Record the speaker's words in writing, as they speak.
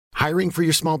Hiring for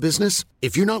your small business?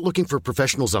 If you're not looking for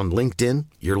professionals on LinkedIn,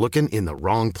 you're looking in the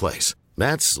wrong place.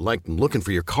 That's like looking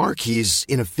for your car keys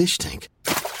in a fish tank.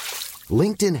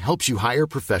 LinkedIn helps you hire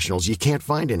professionals you can't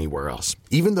find anywhere else,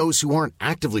 even those who aren't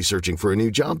actively searching for a new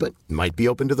job but might be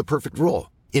open to the perfect role.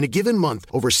 In a given month,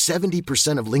 over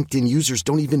 70% of LinkedIn users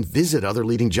don't even visit other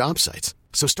leading job sites.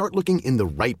 So start looking in the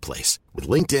right place. With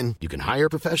LinkedIn, you can hire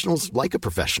professionals like a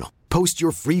professional. Post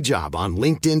your free job on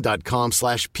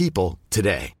linkedin.com/people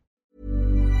today.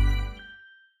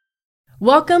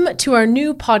 Welcome to our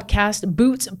new podcast,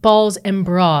 Boots, Balls, and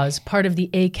Bras, part of the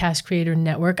ACAST Creator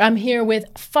Network. I'm here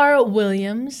with Farah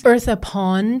Williams, Eartha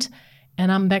Pond,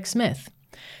 and I'm Beck Smith.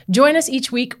 Join us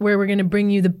each week where we're going to bring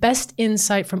you the best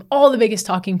insight from all the biggest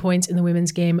talking points in the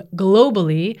women's game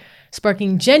globally,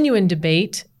 sparking genuine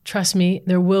debate. Trust me,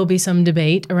 there will be some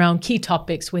debate around key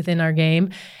topics within our game.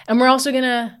 And we're also going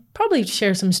to probably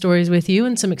share some stories with you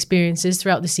and some experiences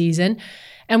throughout the season.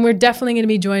 And we're definitely going to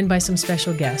be joined by some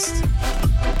special guests.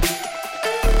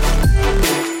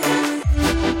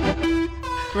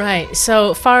 Right.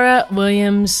 So Farah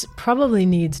Williams probably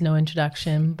needs no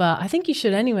introduction, but I think you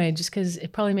should anyway, just because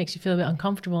it probably makes you feel a bit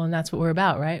uncomfortable, and that's what we're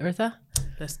about, right, Eartha?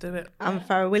 Let's do it. I'm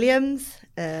Farah Williams,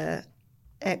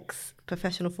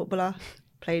 ex-professional footballer,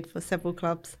 played for several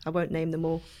clubs. I won't name them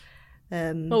all.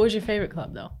 What was your favourite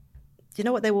club, though? Do you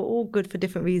know what? They were all good for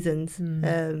different reasons.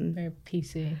 Very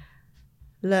PC.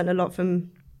 Learned a lot from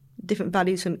different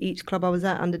values from each club I was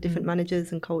at under different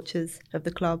managers and cultures of the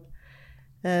club.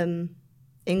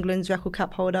 England's record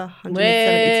cap holder,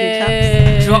 172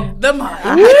 caps. Drop the mic.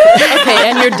 Okay,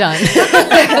 and you're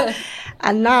done.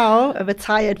 And now, a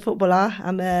retired footballer,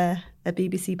 I'm a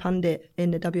BBC pundit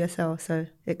in the WSL, so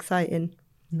exciting.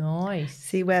 Nice.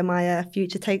 See where my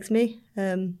future takes me.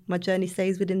 My journey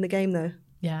stays within the game, though.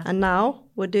 Yeah. And now,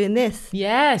 we're doing this.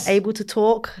 Yes. Able to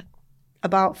talk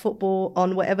about football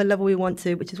on whatever level we want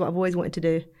to, which is what I've always wanted to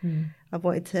do. I've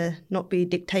wanted to not be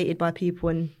dictated by people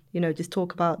and, you know, just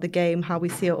talk about the game, how we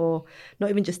see it, or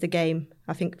not even just the game.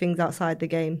 I think things outside the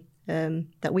game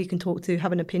that we can talk to,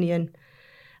 have an opinion,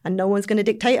 and no one's going to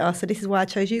dictate us. So this is why I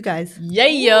chose you guys.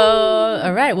 Yeah.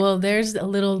 All right. Well, there's a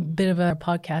little bit of a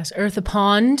podcast. Eartha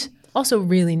Pond also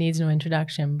really needs no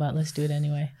introduction, but let's do it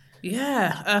anyway.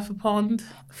 Yeah, Eartha Pond,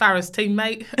 Farah's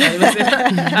teammate.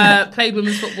 Played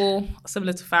women's football,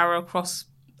 similar to Farah, across,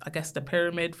 I guess, the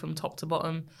pyramid from top to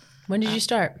bottom. When did you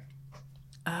start?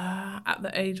 At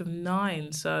the age of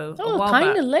 9, so Oh, a while kind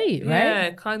of back. late, right? Yeah,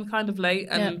 kind of late,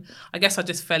 and I guess I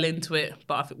just fell into it.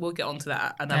 But I think we'll get onto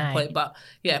that at another point. But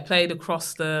yeah, played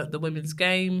across the women's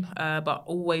game, but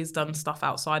always done stuff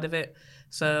outside of it.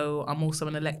 So I'm also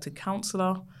an elected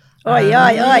councillor. Oi.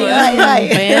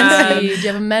 Fancy. Do you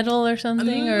have a medal or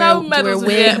something? Or No do you medals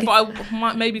wear a yet, wig? but I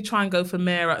might maybe try and go for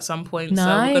mayor at some point. So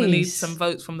we're going to need some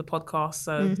votes from the podcast.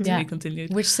 So to be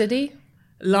continued. Which city?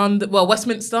 London, well,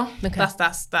 Westminster. Okay.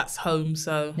 That's home.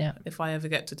 So Yeah. if I ever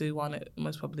get to do one, it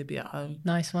most probably be at home.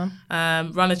 Nice one.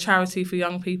 Run a charity for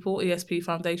young people, ESP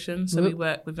Foundation. So we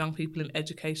work with young people in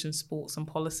education, sports and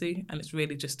policy. And it's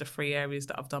really just the 3 areas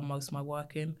that I've done most of my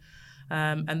work in.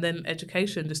 And then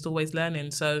education, just always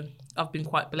learning. So I've been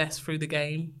quite blessed through the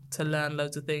game to learn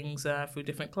loads of things through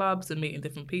different clubs and meeting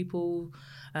different people,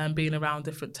 being around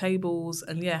different tables.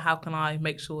 And yeah, how can I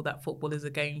make sure that football is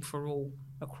a game for all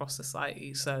across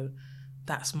society? So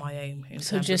that's my aim.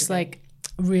 So just like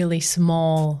really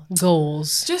small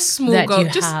goals. Just small that goals. You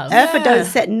Just have. Eartha don't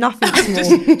set nothing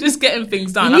small. just getting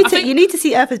things done. You need to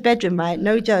see Eartha's bedroom, right?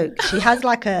 No joke. She has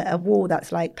like a wall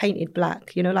that's like painted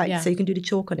black, you know, like so you can do the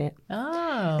chalk on it.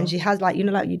 Oh. And she has like, you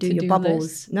know, like you do To-do your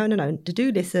bubbles. list? No.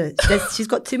 To-do list. She's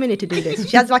got too many to-do lists.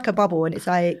 She has like a bubble and it's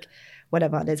like,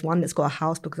 whatever. There's one that's got a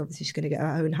house because obviously she's going to get her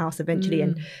own house eventually.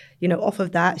 And, you know, off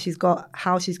of that, she's got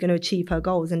how she's going to achieve her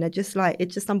goals. And they're just like,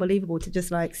 it's just unbelievable to just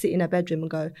like sit in her bedroom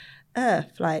and go, Earth,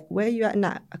 like, where are you at in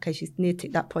that? Okay, she's near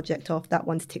ticked that project off. That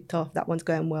one's ticked off. That one's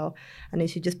going well. And then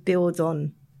she just builds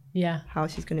on how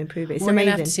she's going to improve it. It's We're amazing.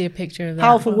 going to have to see a picture of that.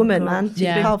 Powerful woman, man. She's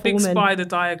a powerful big woman. spider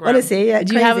diagram. Honestly, yeah,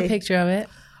 Do you have a picture of it?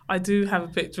 I do have a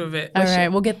picture of it. All right,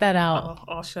 we'll get that out.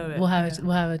 I'll show it. We'll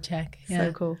have a check. Yeah.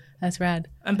 So cool. That's rad.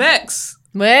 And Bex.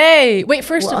 Wait.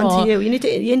 First Well, of all, onto you. You need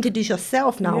to introduce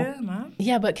yourself now. Yeah, man.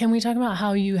 yeah, but can we talk about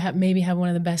how you maybe have one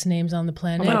of the best names on the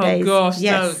planet? My Oh, days. gosh,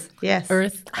 Yes. Yes.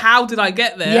 Earth. How did I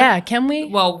get there? Yeah, can we?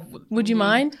 Well, Would you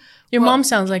mind? Your mom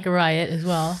sounds like a riot as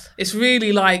well. it's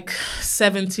really like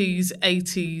 70s,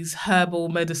 80s herbal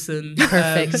medicine.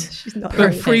 Perfect. She's not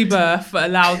Perfect. Free birth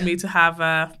allowed me to have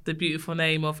the beautiful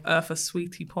name of Eartha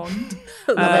Sweetie Pond.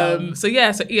 So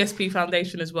ESP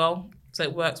Foundation as well. So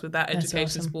it works with that That's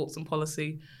education, awesome. sports and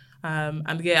policy.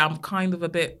 And yeah, I'm kind of a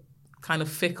bit kind of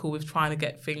fickle with trying to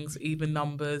get things, even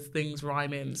numbers, things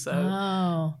rhyming.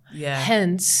 So, yeah.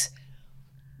 Hence,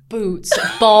 boots,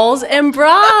 balls, and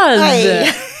bras.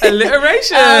 Hey.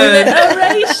 Alliteration.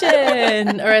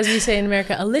 Or as we say in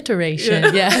America,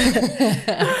 alliteration. Yeah.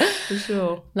 For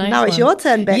sure. Nice Now it's one. your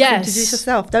turn, Bex. Yes. Introduce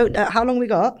yourself. Don't. How long we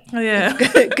got? Oh, yeah.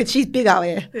 Because she's big out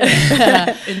here.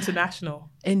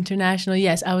 International,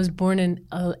 yes. I was born in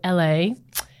LA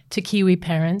to Kiwi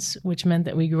parents, which meant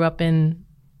that we grew up in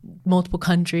multiple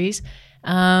countries.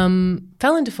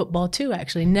 Fell into football too,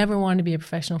 actually. Never wanted to be a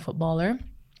professional footballer.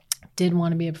 Did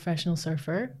want to be a professional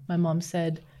surfer. My mom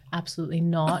said, absolutely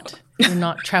not. You're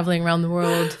not traveling around the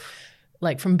world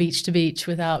like from beach to beach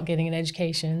without getting an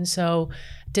education. So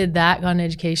did that, got an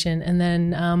education, and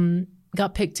then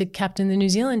got picked to captain the New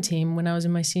Zealand team when I was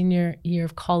in my senior year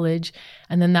of college.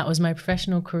 And then that was my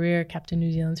professional career, captain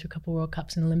New Zealand through a couple World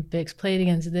Cups and Olympics, played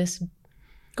against this.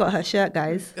 Got her shirt,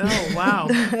 guys. Oh, wow.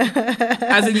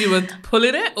 As in you were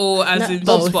pulling it, or as in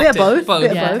Both. spotted? Bit of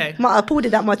both. Yeah. Okay. Might have pulled it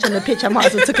that much on the pitch. I might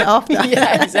as well took it after.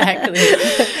 Yeah, exactly.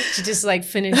 She just like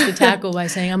finished the tackle by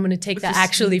saying, I'm going to take that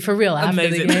actually for real after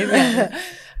amazing. the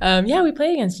game. Yeah. We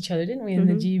played against each other, didn't we? In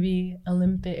the GB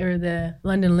Olympic or the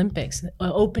London Olympics,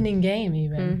 opening game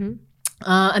even.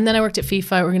 And then I worked at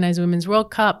FIFA, organized Women's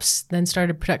World Cups, then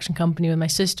started a production company with my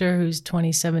sister, who's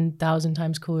 27,000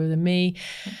 times cooler than me.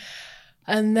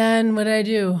 And then what did I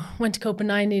do? Went to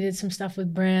Copenhagen, did some stuff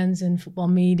with brands and football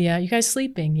media. You guys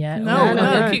sleeping yet? No,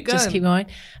 Okay, keep going. just keep going.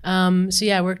 So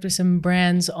yeah, I worked with some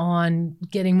brands on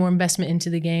getting more investment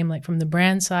into the game, like from the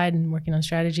brand side and working on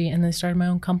strategy. And then started my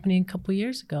own company a couple of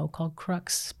years ago called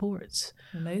Crux Sports.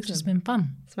 Amazing. Which has been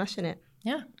fun. Smashing it.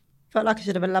 Yeah. Felt like I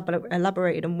should have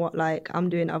elaborated on what like I'm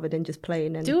doing other than just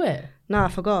playing. And Do it. No, I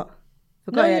forgot.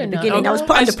 No, At you're the not. beginning. Oh, I was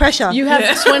put under pressure. You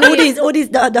have 20... all these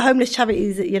the homeless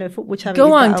charities, football charities.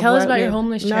 Go on, that tell I've us about worked your with.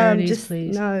 homeless No, charities,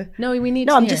 please. No, we need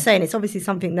no. to I'm hear. just saying it's obviously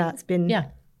something that's been Yeah.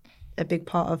 a big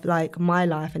part of like my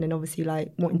life, and then obviously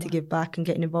like wanting to give back and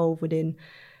getting involved within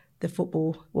the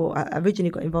football. Well, I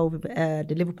originally got involved with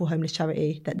the Liverpool homeless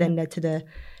charity that then led to the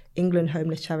England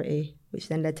homeless charity, which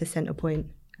then led to Centrepoint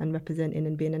and representing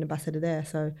and being an ambassador there.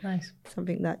 So Nice.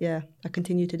 something that I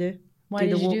continue to do. Why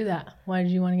did you do that? Why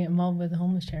did you want to get involved with the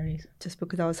homeless charities? Just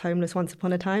because I was homeless once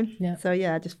upon a time. Yeah. So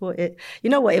I just thought it. You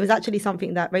know what? It was actually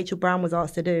something that Rachel Brown was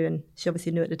asked to do, and she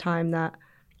obviously knew at the time that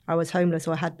I was homeless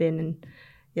or had been,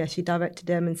 and she directed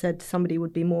them and said somebody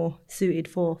would be more suited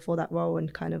for that role,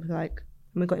 and kind of like,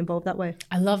 and we got involved that way.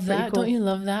 I love that. cool. Don't you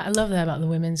love that? I love that about the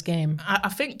women's game. I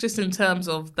think just in terms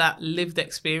of that lived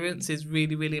experience is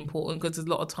really, really important, because a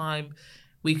lot of time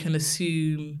we can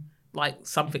assume like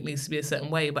something needs to be a certain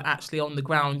way, but actually on the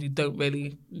ground you don't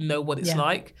really know what it's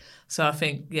like. So I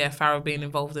think Farah being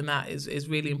involved in that is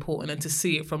really important, and to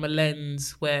see it from a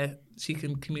lens where she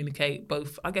can communicate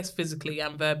both, I guess, physically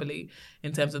and verbally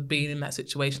in terms of being in that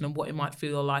situation and what it might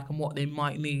feel like and what they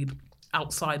might need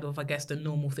outside of, I guess, the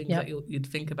normal things that you'd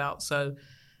think about. So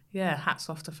hats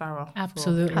off to Farah.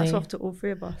 Absolutely. Hats off to all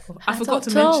three of us. I forgot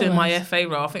to mention my FA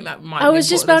role. I think that might be I was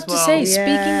just about important to as say, well.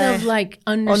 speaking of like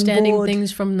understanding board.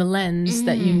 things from the lens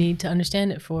that you need to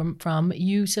understand it from,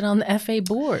 you sit on the FA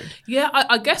board. Yeah,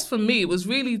 I guess for me, it was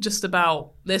really just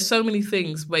about, there's so many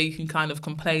things where you can kind of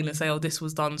complain and say, oh, this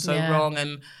was done so wrong,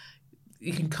 and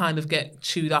you can kind of get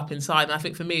chewed up inside. And I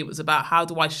think for me, it was about how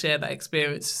do I share that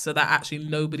experience so that actually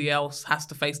nobody else has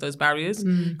to face those barriers?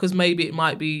 Because maybe it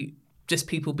might be just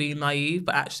people being naive,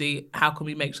 but actually how can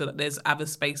we make sure that there's other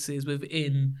spaces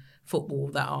within football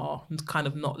that are kind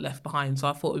of not left behind? So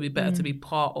I thought it would be better to be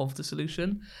part of the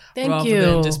solution rather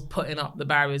than just putting up the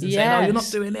barriers and saying, oh, you're not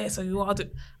doing this, or you are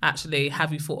actually,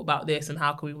 have you thought about this, and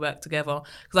how can we work together?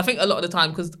 Because I think a lot of the time,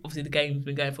 because obviously the game's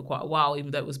been going for quite a while,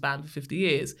 even though it was banned for 50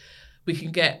 years, we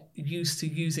can get used to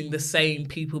using the same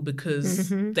people because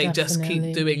they just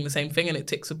keep doing the same thing and it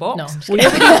ticks a box. No,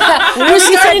 we're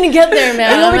starting to get there,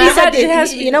 man. We already said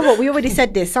this. You know what? We already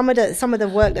said this. Some of the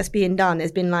work that's being done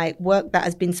has been like work that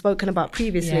has been spoken about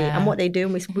previously, and what they do,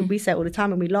 and we say it all the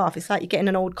time, and we laugh. It's like you're getting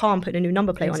an old car and putting a new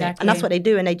number plate on it, and that's what they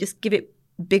do, and they just give it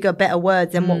bigger, better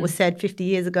words than what was said 50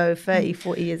 years ago, 30,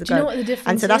 40 years ago. Do you know what the difference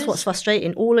And so that's is? what's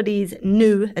frustrating. All of these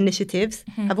new initiatives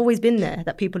have always been there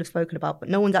that people have spoken about, but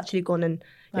no one's actually gone and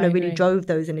really drove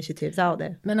those initiatives out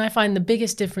there. And I find the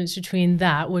biggest difference between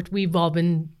that, what we've all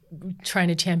been trying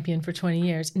to champion for 20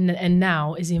 years, and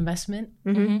now is the investment.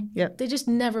 Yep. They just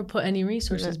never put any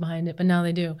resources behind it, but now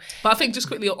they do. But I think just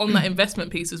quickly on that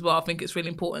investment piece as well, I think it's really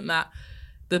important that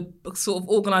the sort of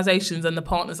organisations and the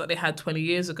partners that they had 20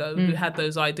 years ago who had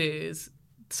those ideas,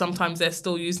 sometimes they're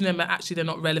still using them, but actually they're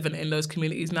not relevant in those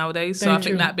communities nowadays. So I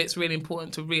think that bit's really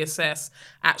important to reassess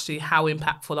actually how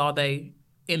impactful are they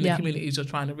in the communities you're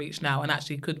trying to reach now? And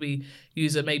actually, could we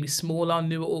use a maybe smaller,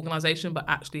 newer organisation, but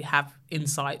actually have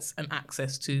insights and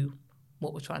access to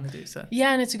what we're trying to do? So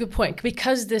yeah, and it's a good point,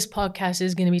 because this podcast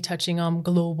is going to be touching on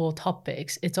global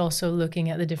topics. It's also looking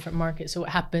at the different markets. So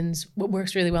what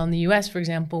works really well in the US, for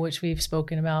example, which we've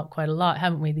spoken about quite a lot,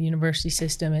 haven't we? The university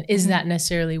system, and is that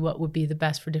necessarily what would be the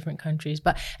best for different countries?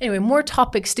 But anyway, more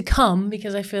topics to come,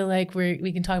 because I feel like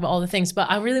we can talk about all the things.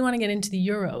 But I really want to get into the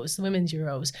Euros, the women's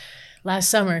Euros last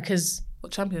summer, because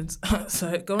what champions?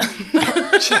 So go on.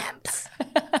 Champs.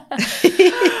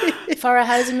 Farah,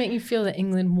 how does it make you feel that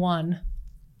England won?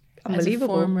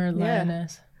 Unbelievable. As a former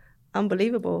Lioness.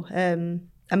 Unbelievable.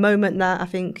 A moment that I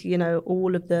think,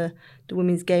 all of the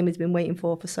women's game has been waiting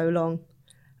for so long.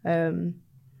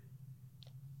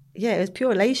 It was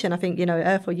pure elation. I think,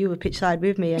 Urfa, you were pitch side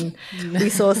with me, and we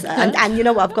saw, and you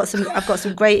know what, I've got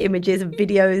some great images and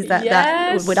videos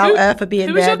that without Urfa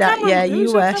being there,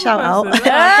 you were, shout out. But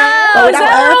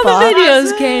without Urfa, the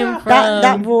videos came from.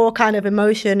 That raw kind of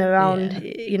emotion around,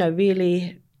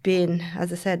 really being,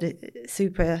 as I said,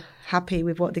 super happy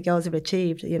with what the girls have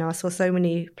achieved. I saw so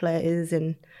many players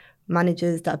and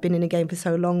managers that have been in the game for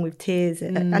so long with tears,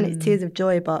 and it's tears of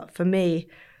joy. But for me,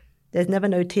 there's never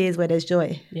no tears where there's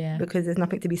joy, because there's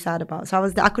nothing to be sad about. So I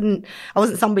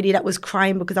wasn't somebody that was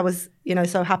crying because I was,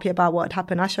 so happy about what had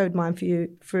happened. I showed mine for you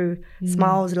through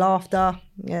smiles, laughter.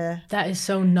 Yeah, that is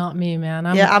so not me, man.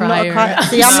 I'm not a crier.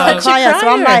 See, I'm not a crier, so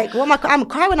I'm like, what am I? I'm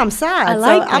crying when I'm sad. I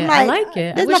like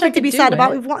it. There's nothing to be sad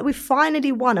about. We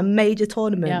finally won a major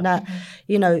tournament that,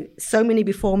 so many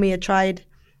before me had tried.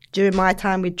 During my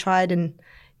time, we'd tried and,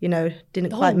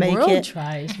 didn't quite make it. The whole world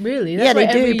tries, really. That's they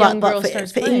do. But for playing,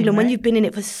 England, right? when you've been in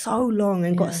it for so long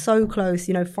and got so close,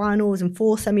 finals and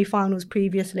 4 semi-finals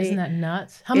previously. Isn't that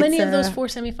nuts? How many of those 4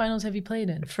 semi-finals have you played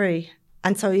in? 3.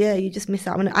 And so, you just miss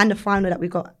out. And the final that we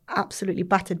got absolutely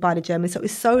battered by the Germans. So it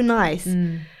was so nice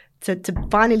to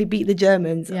finally beat the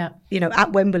Germans,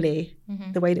 at Wembley,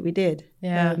 the way that we did.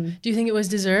 Yeah. Do you think it was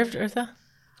deserved, Urtha?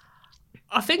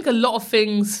 I think a lot of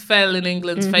things fell in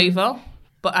England's favour,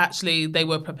 but actually they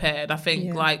were prepared. I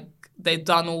think they've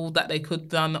done all that they could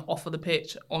done off of the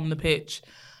pitch, on the pitch.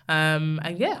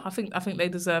 I think they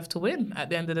deserve to win at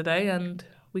the end of the day. And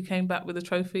we came back with a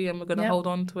trophy, and we're going to hold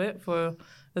on to it for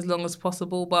as long as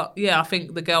possible. But I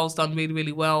think the girls done really,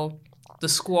 really well. The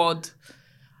squad,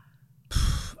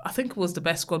 I think it was the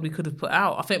best squad we could have put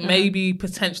out. I think maybe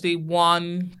potentially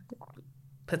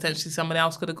someone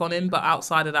else could have gone in, but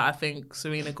outside of that, I think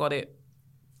Serena got it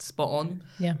spot on.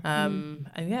 Yeah.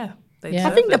 I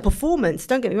think the performance,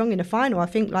 don't get me wrong, in the final, I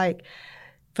think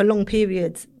for long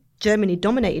periods, Germany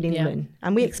dominated England,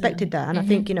 and we expected that. And I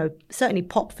think, certainly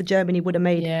pop for Germany would have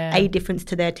made a difference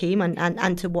to their team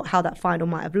and to how that final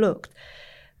might have looked.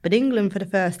 But England, for the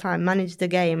first time, managed the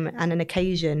game and an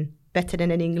occasion better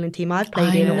than any England team I've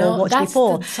played in or watched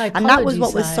before. And that was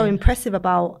what was so impressive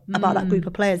about that group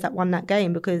of players that won that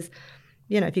game, because,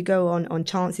 if you go on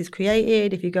chances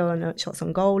created, if you go on shots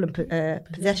on goal and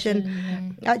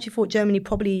possession, I actually thought Germany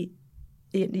probably,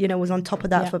 was on top of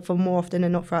that for more often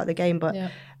than not throughout the game. But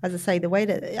as I say, the way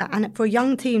that, and for a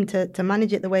young team to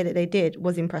manage it the way that they did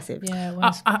was impressive. Yeah, it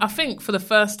was. I think for the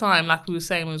first time, like we were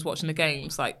saying when we was watching the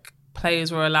games,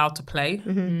 players were allowed to play.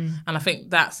 And I think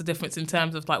that's the difference in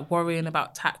terms of worrying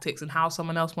about tactics and how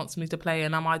someone else wants me to play,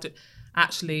 and am I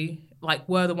actually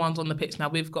we're the ones on the pitch now.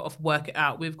 We've got to work it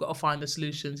out. We've got to find the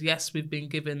solutions. Yes, we've been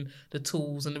given the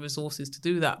tools and the resources to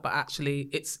do that, but actually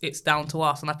it's down to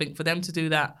us. And I think for them to do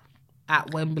that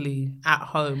at Wembley, at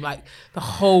home, the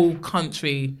whole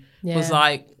country was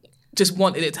just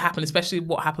wanted it to happen, especially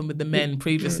what happened with the men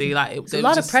previously. It's a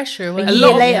lot of pressure. A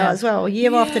year later as well, a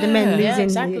year after the men losing,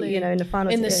 exactly. In the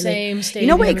final. In the same stadium. You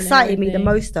know what excited me the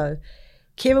most though?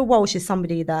 Kira Walsh is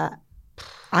somebody that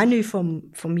I knew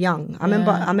from young. I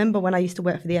remember when I used to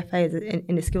work for the FA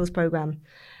in the skills program,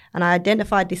 and I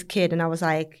identified this kid, and I was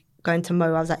going to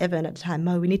Mo. I was like, Everton at the time.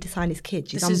 Mo, we need to sign this kid.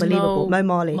 She's unbelievable. Mo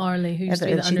Marley. Marley, who used to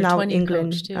be the She's now under-20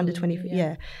 England coach too. under 20.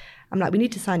 Yeah. I'm like, we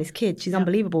need to sign this kid. She's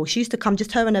unbelievable. She used to come,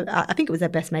 just her and I think it was their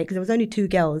best mate, because there was only 2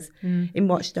 girls in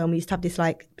Rochdale. We used to have this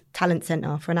talent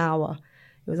centre for an hour.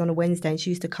 It was on a Wednesday, and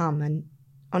she used to come, and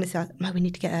honestly, I was like, Mo, we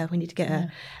need to get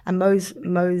her. And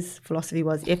Mo's philosophy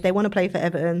was, if they want to play for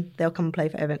Everton, they'll come and play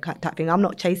for Everton type thing. I'm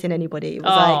not chasing anybody. It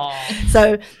was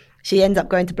so she ends up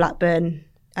going to Blackburn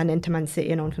and then to Man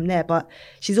City and on from there. But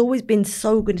she's always been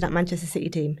so good in that Manchester City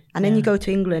team. And then you go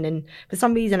to England, and for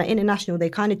some reason at international, they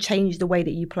kind of change the way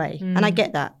that you play. And I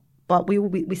get that. But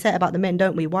we say it about the men,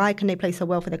 don't we? Why can they play so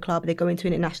well for their club? They go into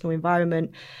an international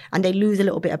environment and they lose a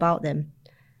little bit about them.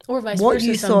 Or vice what versa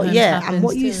you saw, sometimes and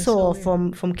what happens you too, saw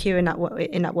so from Kira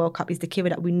in that World Cup is the Kira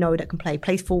that we know that can play,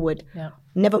 plays forward. Yeah.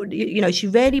 Never, she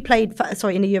rarely played.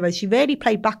 Sorry, in the Euros, she rarely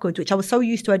played backwards, which I was so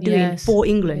used to her doing Yes, for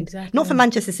England, exactly. not for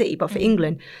Manchester City, but for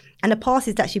England. And the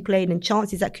passes that she played and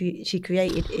chances that she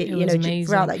created, It was amazing.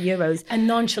 throughout that Euros, And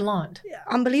nonchalant.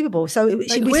 unbelievable. So we where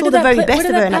saw did the that very play- best where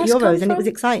of did her in that that pass come Euros, and it from? was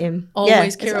exciting.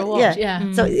 Always Kira Walsh,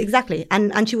 yeah. So exactly,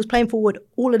 and she was playing forward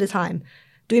all of the time,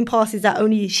 doing passes that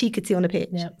only she could see on the pitch.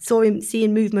 Yeah.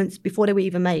 Seeing movements before they were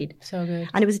even made. So good.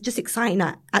 And it was just exciting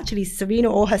that actually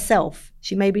Serena or herself,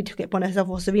 she maybe took it upon herself,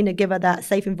 or Serena give her that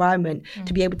safe environment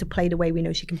to be able to play the way we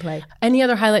know she can play. Any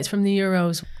other highlights from the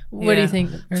Euros? What do you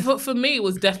think? For me, it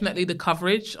was definitely the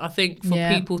coverage. I think for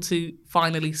people to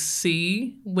finally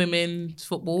see women's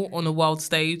football on a world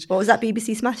stage. What was that,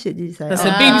 BBC smashed it, did you say? That's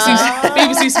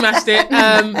BBC smashed it.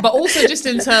 But also just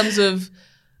in terms of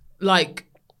like,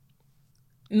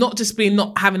 not just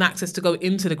not having access to go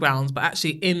into the grounds, but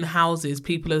actually in houses,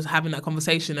 people are having that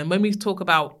conversation. And when we talk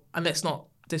about, and let's not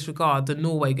disregard the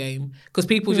Norway game, because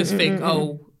people just think,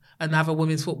 another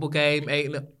women's football game.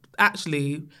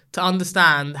 Actually, to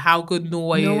understand how good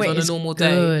Norway is on a normal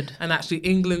day, and actually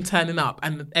England turning up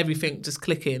and everything just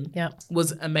clicking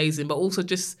was amazing. But also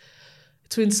just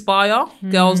to inspire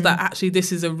girls that actually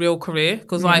this is a real career.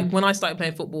 Because like when I started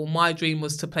playing football, my dream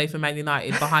was to play for Man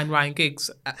United behind Ryan Giggs.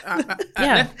 It's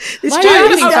Why true. are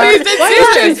you laughing?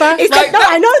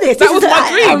 I know this. That was my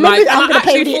dream. I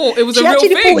actually thought it was a real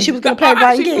thing. Thought she was going to play Ryan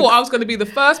I actually Giggs. thought I was going to be the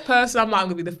first person. I'm going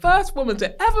to be the first woman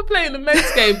to ever play in the men's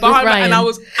game behind Ryan. And I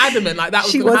was adamant that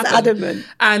was going to happen. She was adamant.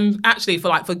 And actually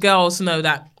for girls to know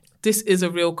that this is a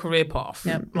real career path.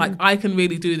 Yep. Like I can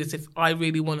really do this if I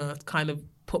really want to kind of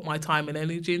put my time and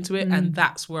energy into it, and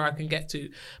that's where I can get to.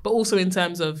 But also in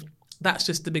terms of that's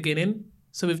just the beginning.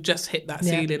 So we've just hit that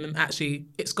ceiling, and actually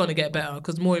it's going to get better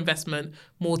because more investment,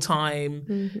 more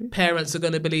time. Parents are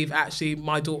going to believe actually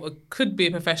my daughter could be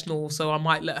a professional, so I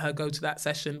might let her go to that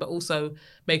session. But also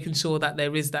making sure that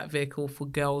there is that vehicle for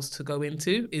girls to go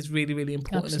into is really, really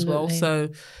important as well. So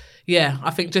yeah,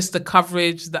 I think just the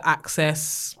coverage, the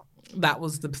access, that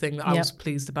was the thing that I was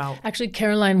pleased about. Actually,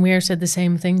 Caroline Weir said the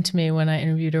same thing to me when I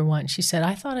interviewed her once. She said,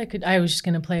 I was just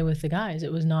going to play with the guys.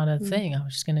 It was not a thing. I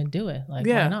was just going to do it. Like,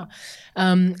 why not?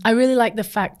 I really like the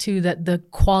fact, too, that the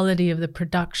quality of the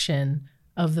production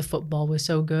of the football was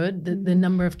so good. The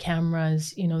number of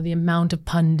cameras, the amount of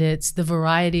pundits, the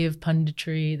variety of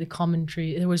punditry, the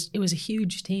commentary. It was a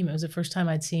huge team. It was the first time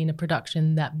I'd seen a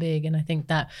production that big, and I think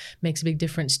that makes a big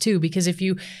difference too. Because if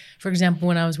you, for example,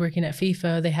 when I was working at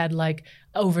FIFA, they had like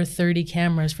over 30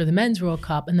 cameras for the Men's World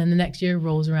Cup, and then the next year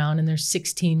rolls around and there's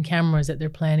 16 cameras that they're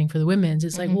planning for the women's.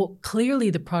 It's like, well,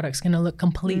 clearly the product's going to look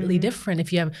completely different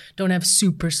if you don't have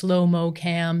super slow-mo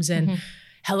cams and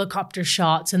helicopter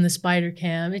shots and the spider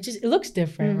cam. It looks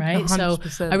different, right?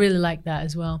 100%. So I really like that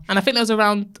as well. And I think there was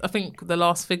the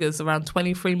last figures around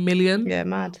 23 million. Yeah,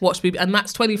 mad. Watch BBC, and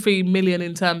that's 23 million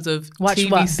in terms of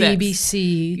TV sets.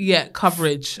 BBC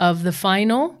coverage of the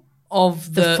final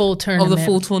of the full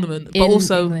tournament, but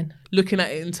also England. Looking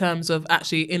at it in terms of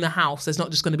actually in a house, there's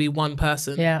not just going to be one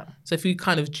person. Yeah. So if you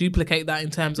kind of duplicate that in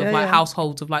terms of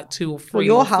households of like 2 or 3, well,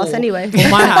 your house anyway. Or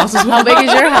my house as well. How big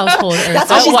is your household? That's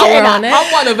what she's getting at.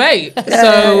 I'm one of 8,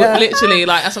 so literally,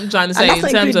 like that's what I'm trying to say. And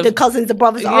that's in terms of the cousins, the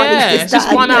brothers, aunties, it's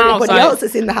just one house. Everybody else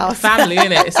that's in the house. Family,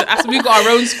 innit? We've got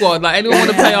our own squad. Like anyone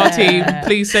want to play our team,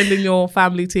 please send in your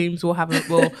family teams. We'll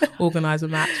organise a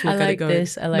match. We'll get it going.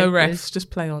 No refs,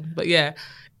 just play on. But yeah.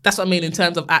 That's what I mean in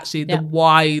terms of actually the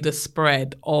wider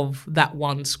spread of that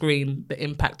one screen, the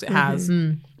impact it has.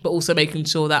 But also making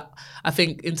sure that I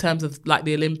think in terms of like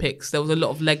the Olympics, there was a lot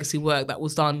of legacy work that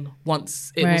was done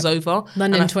once it was over.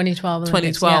 London 2012.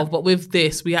 2012. But with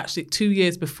this, we actually 2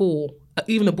 years before,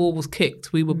 even a ball was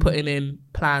kicked, we were putting in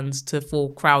plans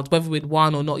for crowds, whether we'd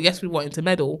won or not. Yes, we wanted to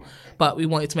medal, but we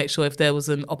wanted to make sure if there was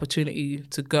an opportunity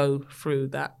to go through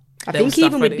that. I think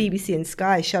even with BBC and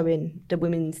Sky showing the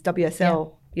women's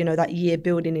WSL, that year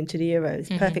building into the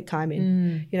Euros, perfect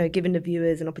timing, giving the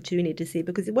viewers an opportunity to see,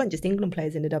 because it weren't just England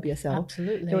players in the WSL.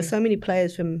 Absolutely. There were so many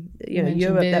players from,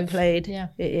 Europe that played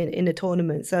in the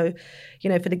tournament. So,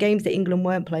 for the games that England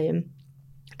weren't playing,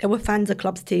 there were fans of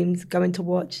clubs teams going to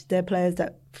watch their players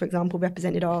that, for example,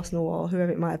 represented Arsenal or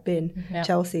whoever it might have been,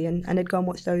 Chelsea, and they'd go and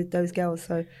watch those girls.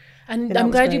 So, and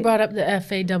I'm glad you brought up the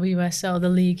FAWSL, the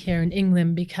league here in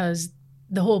England, because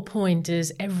the whole point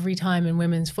is every time in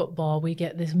women's football we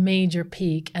get this major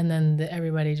peak and then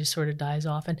everybody just sort of dies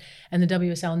off. And the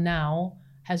WSL now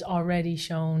has already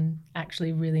shown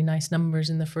actually really nice numbers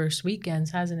in the first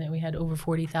weekends, hasn't it? We had over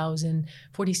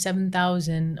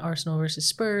 47,000 Arsenal versus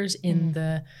Spurs in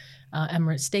the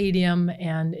Emirates Stadium,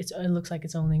 and it looks like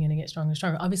it's only going to get stronger and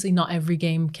stronger. Obviously, not every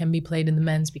game can be played in the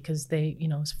men's because they,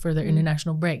 it's further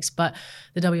international breaks, but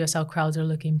the WSL crowds are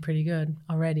looking pretty good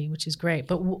already, which is great.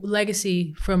 But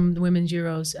legacy from the Women's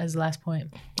Euros as the last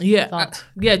point. Yeah,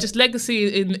 just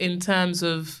legacy in terms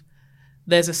of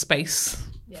there's a space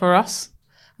for us.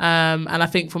 And I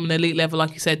think from an elite level,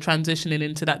 like you said, transitioning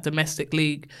into that domestic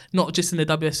league, not just in the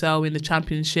WSL, in the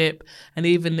Championship, and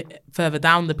even further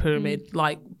down the pyramid,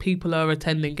 like people are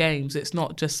attending games. It's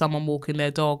not just someone walking their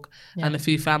dog and a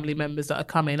few family members that are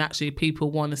coming. Actually,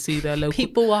 people want to see their local...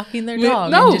 People walking their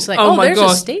dog. No. And just like, my there's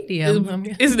God. a stadium.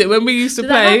 Isn't it? When we used to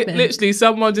play, literally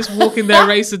someone just walking their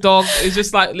racer dog is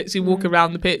just like literally walking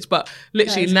around the pitch. But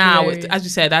literally now, as you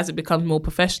said, as it becomes more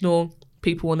professional,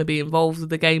 people want to be involved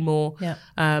with the game more. Yeah.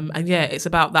 It's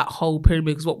about that whole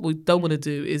pyramid, because what we don't want to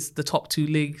do is the top two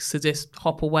leagues to just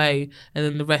hop away and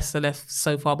then the rest are left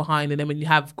so far behind. And then when you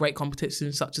have great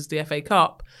competitions such as the FA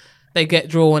Cup, they get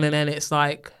drawn and then it's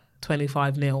like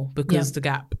 25-0 because the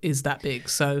gap is that big.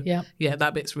 So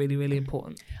that bit's really, really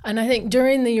important. And I think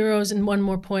during the Euros, and one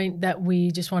more point that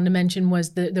we just wanted to mention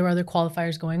was that there were other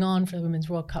qualifiers going on for the Women's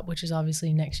World Cup, which is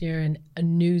obviously next year in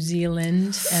New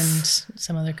Zealand and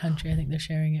some other country. I think they're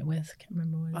sharing it with. I can't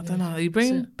remember what. I don't know. You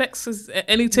bring Bex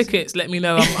any tickets? Let me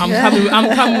know.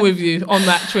 I'm coming with you on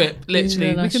that trip.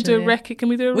 Literally, we can do a recce. Can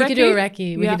we do a recce? We could do a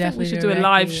recce. We could definitely we should do a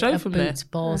live show from there. Boots,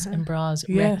 balls, and bras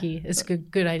recce. It's a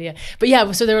good idea. But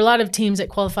yeah, so there were a lot of teams that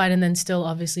qualified, and then still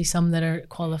obviously some that are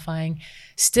qualifying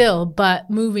still. But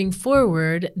moving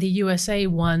forward, the USA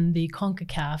won the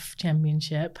CONCACAF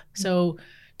championship. So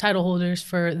title holders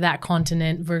for that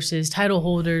continent versus title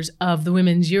holders of the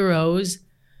Women's Euros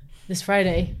this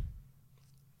Friday.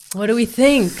 What do we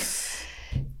think?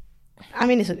 I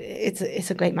mean,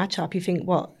 it's a great matchup. You think,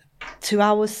 2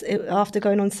 hours after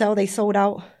going on sale, they sold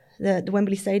out the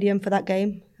Wembley Stadium for that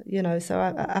game. So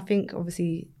I think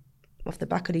obviously off the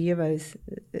back of the Euros,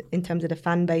 in terms of the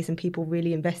fan base and people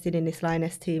really invested in this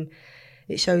Lioness team,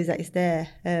 it shows that it's there.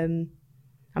 I'm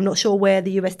not sure where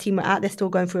the US team are at. They're still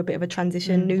going through a bit of a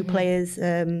transition, new players,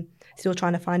 still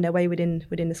trying to find their way within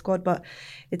the squad. But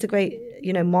it's a great,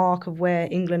 mark of where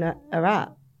England are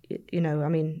at. I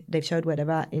mean, they've showed where they're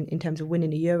at in terms of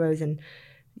winning the Euros and,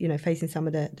 facing some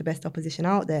of the best opposition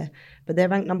out there. But they're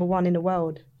ranked number 1 in the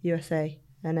world, USA.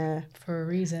 And for a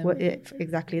reason.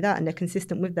 Exactly that. And they're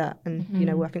consistent with that. And,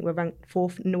 I think we're ranked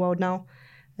 4th in the world now.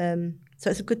 So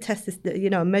it's a good test,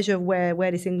 a measure of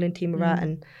where this England team are at.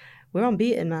 And we're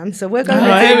unbeaten, man. So we're going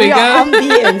we are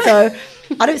unbeaten. So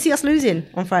I don't see us losing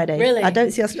on Friday. Really? I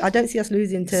don't see us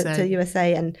losing to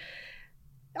USA. And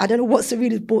I don't know what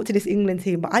Serena's brought to this England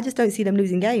team, but I just don't see them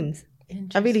losing games.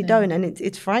 I really don't, and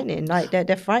it's frightening. Like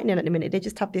they're frightening at the minute. They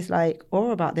just have this like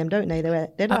aura about them, don't they?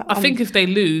 I think if they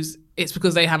lose, it's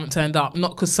because they haven't turned up,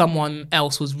 not because someone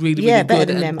else was really good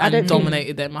and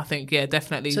dominated them. I think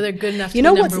definitely. So they're good enough. You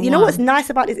know what's nice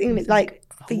about this England? Like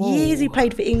for years we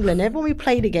played for England. Everyone we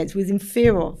played against was in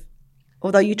fear of.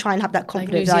 Although you try and have that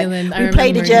confidence, like New Zealand, we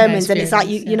play the Germans, and it's like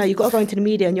you know you got to go into the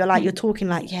media and you're talking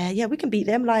like we can beat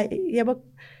them. Like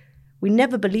we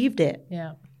never believed it.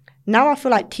 Yeah. Now I feel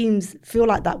like teams feel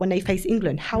like that when they face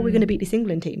England. How are we going to beat this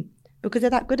England team? Because they're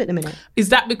that good at the minute. Is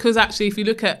that because actually if you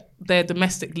look at their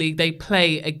domestic league, they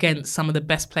play against some of the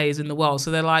best players in the world. So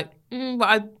they're like, but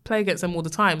I play against them all the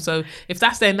time. So if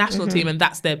that's their national team and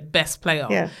that's their best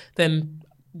player, then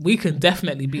we can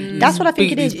definitely beat That's what I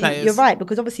think it is. Players. You're right,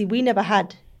 because obviously we never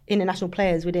had international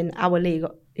players within our league,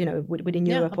 within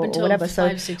Europe or whatever. So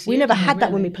 5-6 we never years, had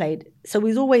that really. when we played. So we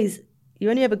was always... You're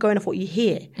only ever going off what you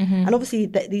hear. And obviously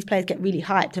these players get really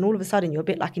hyped and all of a sudden you're a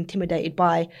bit like intimidated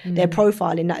by their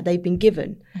profile in that they've been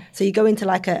given. So you go into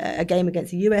like a game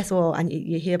against the US and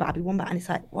you hear about Abby Wambach and it's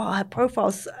like, wow, her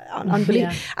profile's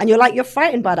unbelievable. And you're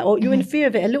frightened by that or you're in fear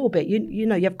of it a little bit. You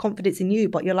have confidence in you,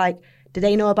 but you're like, do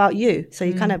they know about you? So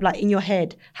you're kind of like in your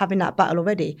head having that battle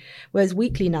already. Whereas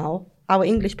weekly now, our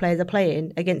English players are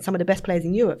playing against some of the best players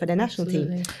in Europe for their national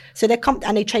team. So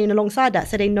and they train alongside that.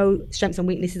 So they know strengths and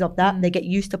weaknesses of that. They get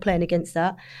used to playing against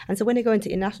that. And so when they go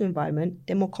into international environment,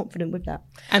 they're more confident with that.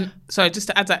 And sorry, just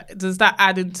to add that, does that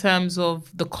add in terms of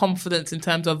the confidence in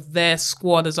terms of their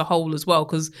squad as a whole as well?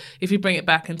 Because if you bring it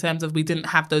back in terms of we didn't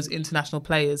have those international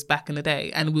players back in the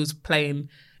day and we was playing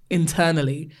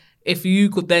internally, if you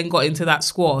could then got into that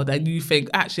squad and you think,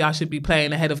 actually, I should be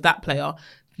playing ahead of that player,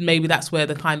 maybe that's where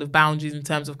the kind of boundaries in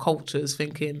terms of cultures,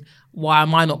 thinking, why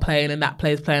am I not playing and that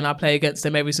player's playing, I play against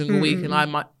them every single week and I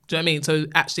might, do you know what I mean? So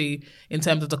actually, in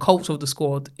terms of the culture of the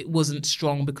squad, it wasn't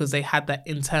strong because they had that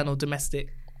internal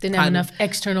domestic Didn't have enough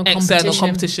external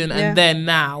competition. And then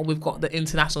now we've got the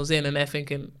internationals in, and they're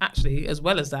thinking, actually, as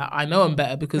well as that, I know I'm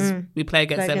better because we play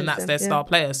against them and that's their star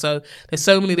player. So there's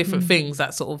so many different things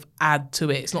that sort of add to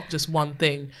it. It's not just one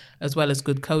thing, as well as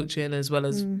good coaching, as well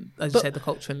as you said, the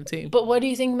culture in the team. But what do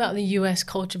you think about the US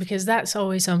culture? Because that's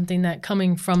always something that,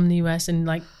 coming from the US and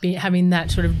like having that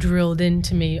sort of drilled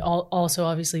into me, also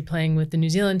obviously playing with the New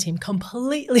Zealand team,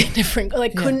 completely different.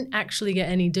 Like couldn't actually get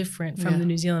any different from the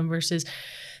New Zealand versus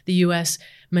the US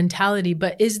mentality.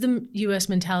 But is the US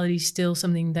mentality still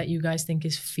something that you guys think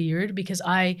is feared? Because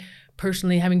I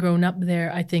personally, having grown up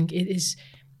there, I think it is.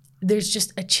 There's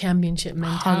just a championship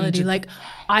mentality. 100. Like,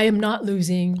 I am not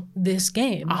losing this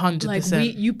game. 100%.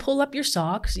 Like, you pull up your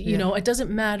socks. You know, it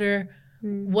doesn't matter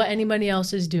what anybody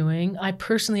else is doing. I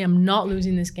personally am not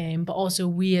losing this game, but also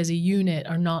we as a unit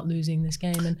are not losing this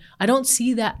game. And I don't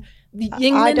see that.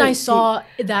 England, I saw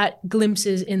that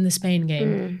glimpses in the Spain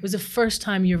game. It was the first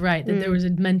time, you're right, that there was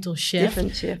a mental shift.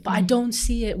 But I don't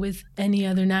see it with any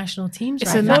other national teams.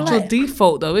 It's a natural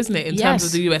default, though, isn't it? In terms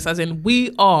of the US, as in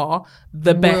we are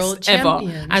the best ever,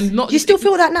 and not. Do you still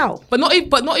feel that now? But not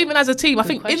even as a team. I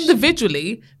think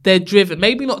individually they're driven.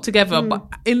 Maybe not together, but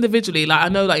individually. Like I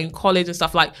know, like in college and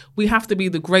stuff, like we have to be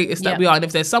the greatest that we are. And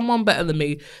if there's someone better than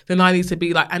me, then I need to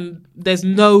be like. And there's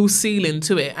no ceiling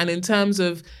to it. And in terms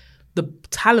of the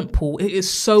talent pool, it is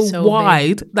so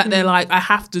wide big that they're like, I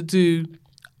have to do.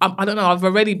 I don't know. I've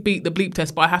already beat the bleep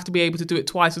test, but I have to be able to do it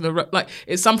twice in a row. Like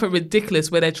it's something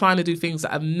ridiculous where they're trying to do things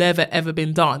that have never ever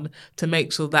been done to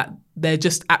make sure that they're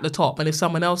just at the top. And if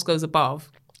someone else goes above,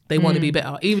 they want to be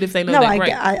better, even if they know they're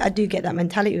great. I do get that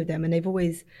mentality with them, and they've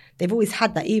always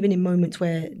had that, even in moments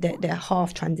where they're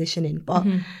half transitioning. But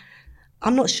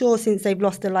I'm not sure, since they've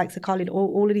lost the likes of Khalid,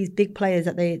 all of these big players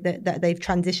that they've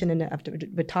transitioned and have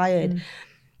retired.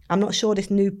 I'm not sure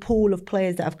this new pool of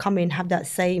players that have come in have that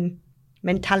same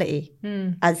mentality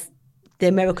as the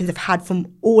Americans have had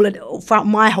throughout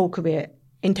my whole career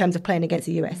in terms of playing against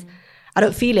the US. I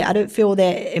don't feel it. I don't feel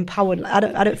they're empowered. I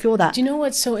don't feel that. Do you know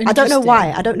what's so interesting? I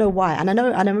don't know why. And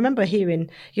I remember hearing,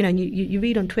 you know, you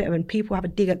read on Twitter and people have a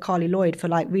dig at Carly Lloyd for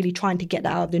like really trying to get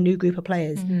that out of the new group of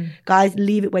players. Guys,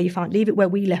 leave it where you found, leave it where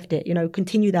we left it. You know,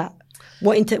 continue that.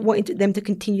 Wanting them to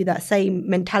continue that same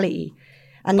mentality.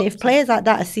 And if players like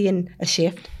that are seeing a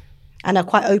shift and are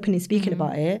quite open in speaking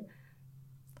about it,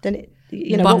 then it,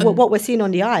 you know, what we're seeing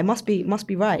on the eye must be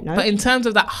right, no? But in terms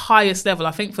of that highest level,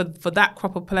 I think for that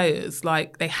crop of players,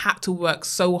 like they had to work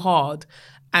so hard,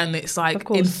 and it's like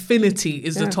infinity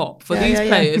is the top for these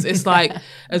players. It's like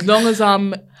as long as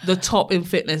I'm the top in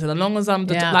fitness, and as long as I'm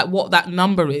the top, like what that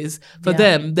number is for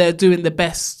them, they're doing the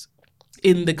best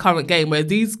in the current game. Where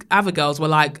these other girls were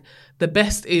like, the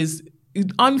best is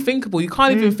unthinkable. You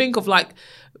can't even think of like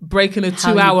breaking a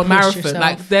 2-hour marathon. Yourself.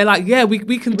 Like they're like, yeah, we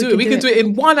can do it. We can do it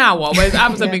in 1 hour. Whereas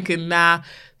others are thinking, nah,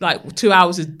 like 2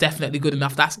 hours is definitely good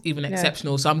enough. That's even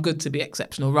exceptional. So I'm good to be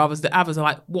exceptional. Rather the others are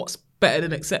like, what's better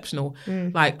than exceptional?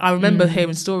 Like I remember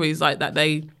hearing stories like that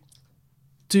they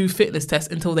do fitness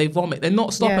tests until they vomit. They're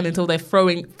not stopping until they're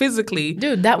throwing physically.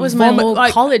 Dude, that was my whole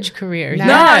college career.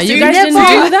 No, you guys didn't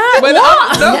do that? When the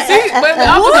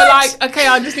others are like, okay,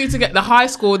 I just need to get the high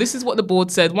score. This is what the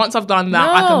board said. Once I've done that,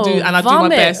 I can do, and I do my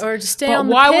best. Or just stay on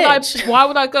the pitch. Why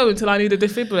would I go until I need a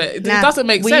defibrillator? It doesn't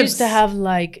make sense. We used to have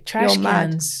like trash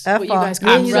cans. What you guys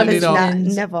call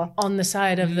never on the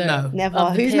side of the never.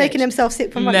 Of the Who's pitch. making himself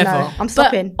sick from Never. No, I'm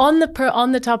stopping. But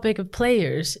on the topic of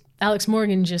players, Alex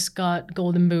Morgan just got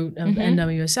Golden Boot of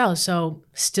NWSL, so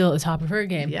still at the top of her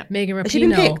game. Yeah. Megan Rapinoe. Has she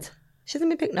been picked? She hasn't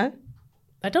been picked, no?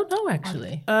 I don't know,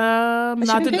 actually. I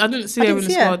didn't see her in the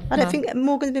squad. I don't think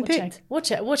Morgan's been picked. We'll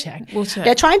check.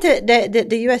 They're trying to,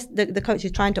 the US, the coach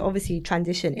is trying to obviously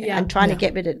transition and trying to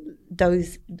get rid of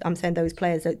those, I'm saying those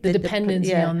players. The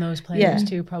dependency on those players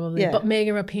too, probably. Yeah. But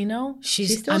Megan Rapinoe,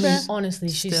 she's still there. Honestly,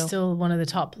 she's still one of the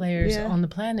top players on the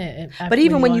planet. But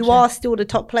even when you are still the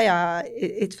top player,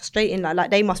 it's frustrating. Like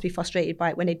they must be frustrated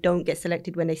by it when they don't get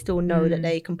selected, when they still know that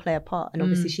they can play a part. And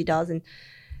obviously she does. And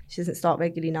she doesn't start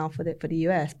regularly now for the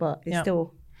US, but it's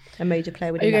still a major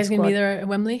player within that squad. Are you guys going to be there at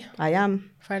Wembley? I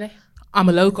am. Friday? I'm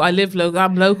a local. I live local.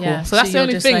 I'm local. Yeah, so that's the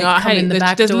only thing I hate.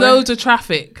 There's loads of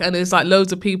traffic and there's like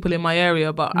loads of people in my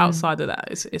area, but outside of that,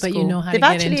 it's but cool. You know how They've to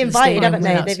get actually into invited, the haven't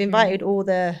they? They've invited all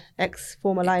the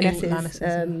ex-former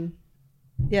Lionesses.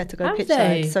 To go pitch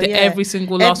side. So every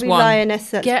single last one. Every Lioness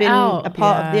that's been a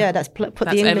part of that's put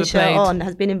the England shirt on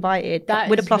has been invited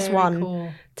with a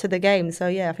 +1 to the game. So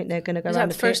I think they're going to go. Is around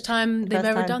that the first time they've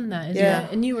ever done that? Yeah.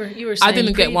 And you were saying I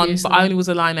didn't get one, but I previously- only was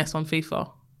a Lioness on FIFA.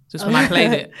 Just when I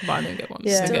played it, but I didn't get one.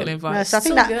 Yeah. Didn't get an invite. No, so I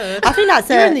think So that good. I think that's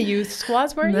You're in the youth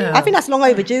squads, weren't you? I think that's long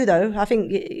overdue, though. I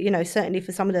think, certainly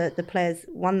for some of the players,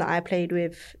 one that I played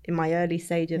with in my early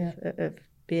stage of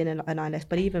being an ILS,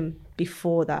 but even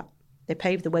before that, they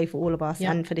paved the way for all of us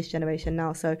and for this generation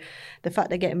now. So the fact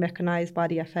they're getting recognised by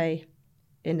the FA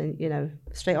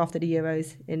straight after the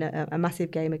Euros in a massive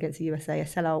game against the USA, a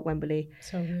sellout Wembley,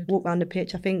 So good. walk around the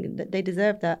pitch, I think that they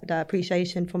deserve that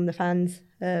appreciation from the fans.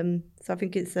 So I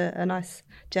think it's a nice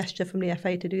gesture from the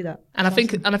FA to do that. And I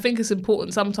think it's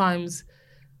important sometimes,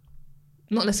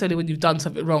 not necessarily when you've done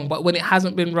something wrong, but when it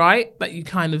hasn't been right, that you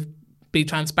kind of be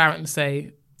transparent and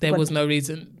say there was no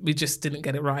reason, we just didn't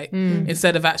get it right,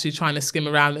 instead of actually trying to skim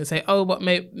around and say, oh, but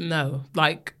no,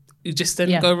 like you just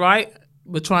didn't go right.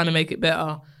 We're trying to make it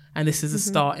better, and this is a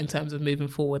start in terms of moving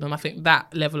forward. And I think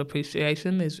that level of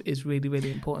appreciation is really,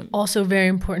 really important. Also very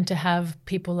important to have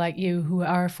people like you who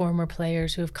are former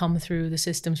players who have come through the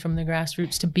systems from the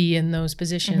grassroots to be in those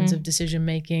positions of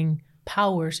decision-making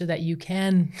power, so that you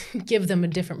can give them a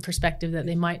different perspective that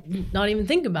they might not even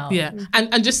think about. Yeah,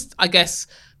 and just, I guess,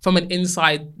 from an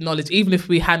inside knowledge, even if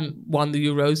we hadn't won the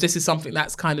Euros, this is something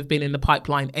that's kind of been in the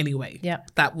pipeline anyway. Yeah.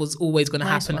 That was always going to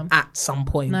happen at some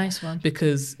point. Nice one.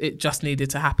 Because it just needed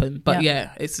to happen. But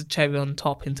it's a cherry on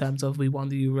top in terms of we won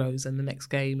the Euros and the next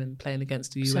game and playing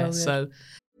against the US. So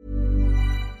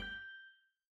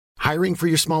Hiring for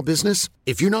your small business?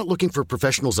 If you're not looking for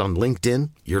professionals on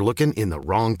LinkedIn, you're looking in the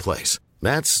wrong place.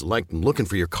 That's like looking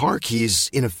for your car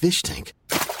keys in a fish tank.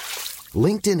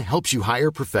 LinkedIn helps you hire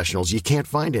professionals you can't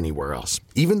find anywhere else,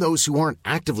 even those who aren't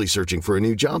actively searching for a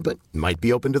new job but might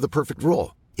be open to the perfect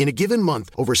role. In a given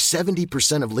month, over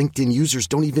 70% of LinkedIn users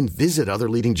don't even visit other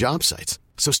leading job sites.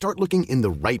 So start looking in the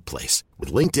right place.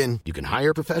 With LinkedIn, you can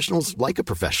hire professionals like a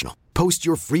professional. Post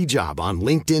your free job on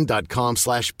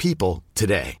linkedin.com/people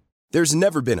today. There's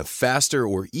never been a faster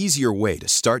or easier way to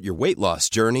start your weight loss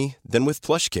journey than with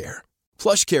PlushCare.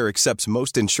 PlushCare accepts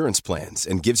most insurance plans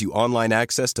and gives you online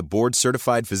access to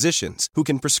board-certified physicians who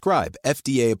can prescribe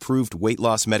FDA-approved weight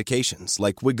loss medications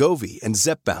like Wegovy and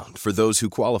Zepbound for those who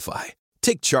qualify.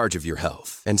 Take charge of your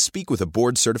health and speak with a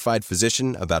board-certified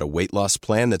physician about a weight loss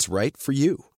plan that's right for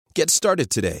you. Get started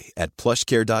today at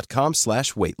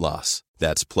plushcare.com/weight-loss.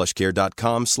 That's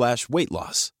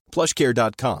plushcare.com/weight-loss.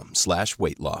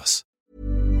 plushcare.com/weight-loss.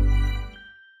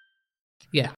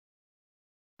 yeah.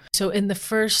 So in the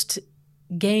first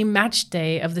match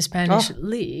day of the Spanish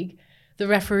league, the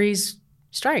referees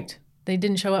striked. They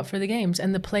didn't show up for the games,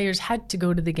 and the players had to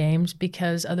go to the games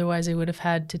because otherwise they would have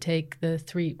had to take the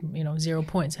 0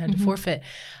 points, had to forfeit.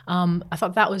 I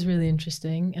thought that was really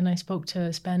interesting, and I spoke to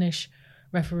a Spanish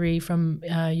referee from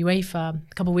UEFA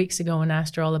a couple of weeks ago and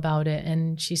asked her all about it,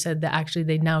 and she said that actually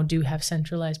they now do have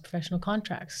centralized professional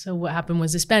contracts. So what happened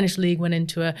was the Spanish league went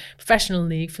into a professional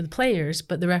league for the players,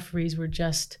 but the referees were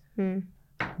just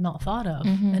not thought of.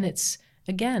 And it's,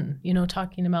 again,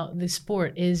 talking about the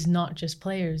sport is not just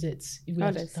players. We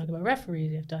have to talk about referees,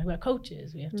 we have to talk about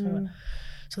coaches, we have to talk about...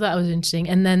 So that was interesting.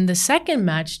 And then the second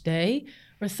match day,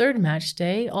 or third match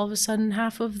day, all of a sudden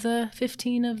half of the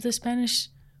 15 of the Spanish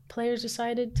players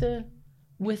decided to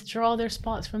withdraw their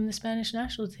spots from the Spanish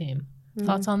national team.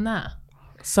 Thoughts on that?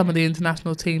 Some of the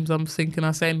international teams I'm thinking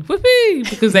are saying whoopee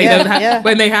because they don't have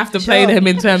when they have to play them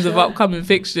in terms of upcoming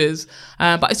fixtures.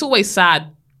 But it's always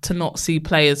sad to not see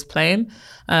players playing.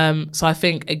 So I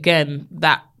think, again,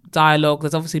 that dialogue,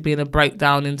 there's obviously been a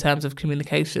breakdown in terms of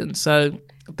communication. So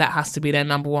that has to be their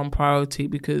number one priority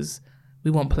because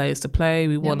we want players to play.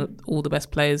 We want all the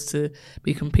best players to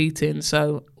be competing.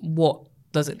 So what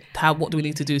do we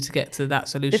need to do to get to that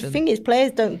solution? The thing is,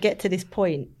 players don't get to this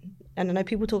point. And I know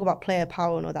people talk about player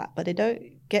power and all that, but they don't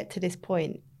get to this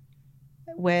point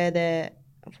where they're,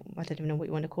 I don't even know what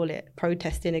you want to call it,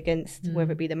 protesting against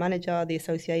whether it be the manager, the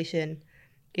association,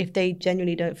 if they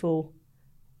genuinely don't feel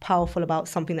powerful about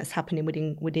something that's happening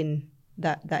within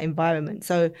that environment.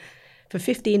 So for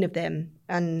 15 of them,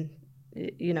 and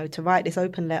to write this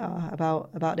open letter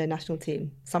about their national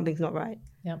team, something's not right.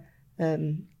 Yeah.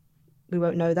 We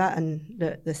won't know that, and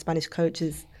the Spanish coach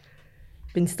has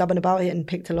been stubborn about it and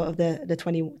picked a lot of the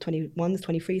 21s,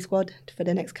 23 squad for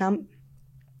their next camp.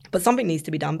 But something needs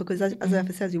to be done because, as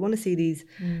Efa says, you want to see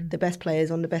the best players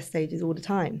on the best stages all the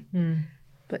time.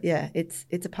 But yeah, it's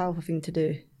a powerful thing to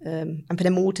do, and for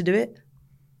them all to do it,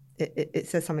 it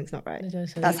says something's not right.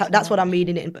 That's what I'm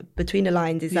reading it in between the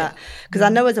lines. Is that because I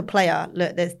know as a player,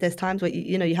 look, there's times where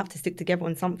you have to stick together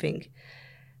on something,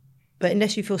 but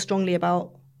unless you feel strongly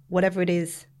about whatever it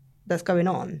is that's going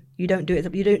on, you don't do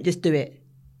it. You don't just do it.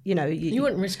 You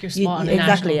wouldn't risk your spot on a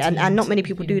exactly, national team and not many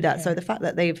people do that. So the fact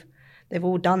that they've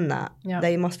all done that, Yeah.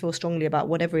 they must feel strongly about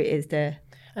whatever it is they're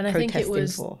And I think it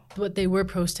was what they were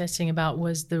protesting about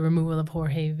was the removal of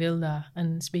Jorge Vilda.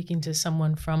 And speaking to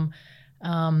someone from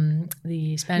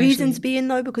the Spanish reasons league. being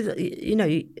though, because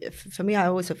for me, I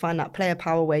also find that player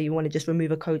power where you want to just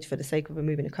remove a coach for the sake of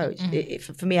removing a coach.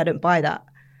 For me, I don't buy that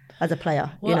as a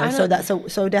player. Well,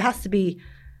 so there has to be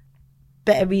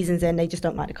better reasons than they just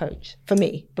don't like the coach for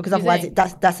me, because otherwise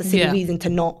that's a silly reason to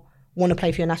not want to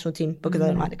play for your national team because I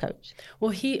don't like the coach.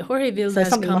 Well, Jorge Vilda has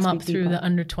come up through the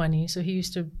under-20, so he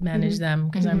used to manage them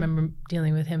because I remember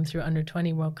dealing with him through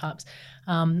under-20 World Cups.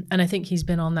 And I think he's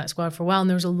been on that squad for a while. And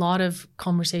there was a lot of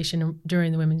conversation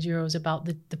during the Women's Euros about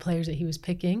the players that he was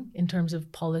picking in terms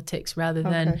of politics rather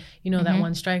than, that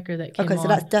one striker that came on. Okay, so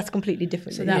that's completely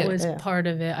different. So that was part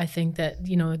of it. I think that,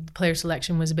 player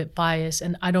selection was a bit biased.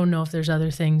 And I don't know if there's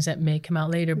other things that may come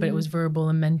out later, but it was verbal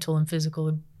and mental and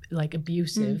physical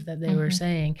abusive that they were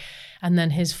saying. And then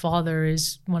his father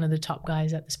is one of the top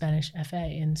guys at the Spanish FA.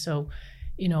 And so,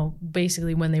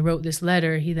 basically when they wrote this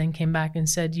letter, he then came back and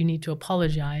said, you need to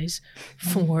apologize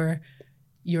for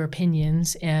your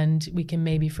opinions and we can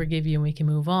maybe forgive you and we can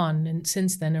move on. And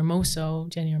since then,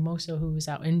 Jenny Hermoso, who was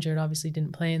out injured, obviously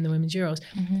didn't play in the Women's Euros,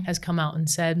 has come out and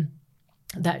said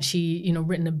that she,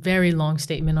 written a very long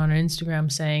statement on her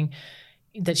Instagram saying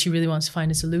that she really wants to find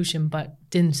a solution, but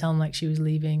didn't sound like she was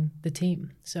leaving the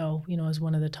team. So, as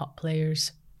one of the top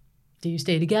players, do you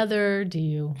stay together? Do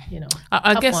you,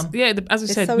 I guess, as we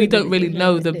said, we don't really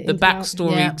know the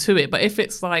backstory to it. But if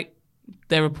it's like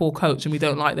they're a poor coach and we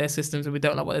don't like their systems and we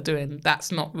don't like what they're doing,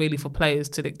 that's not really for players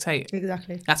to dictate.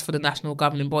 Exactly. That's for the national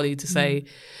governing body to say,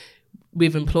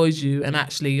 we've employed you and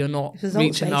actually you're not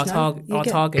reaching our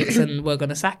targets and we're going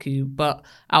to sack you. But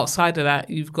outside of that,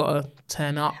 you've got to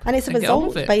turn up. And it's a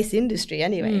results-based industry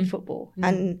anyway, football.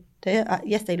 And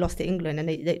they lost to England, and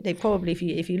they probably,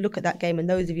 if you look at that game, and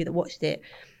those of you that watched it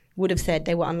would have said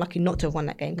they were unlucky not to have won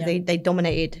that game because they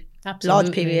dominated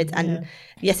large periods. And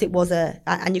yes, it was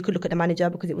and you could look at the manager,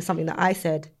 because it was something that I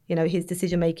said, his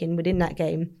decision-making within that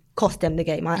game cost them the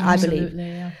game, I believe.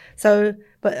 Yeah. So,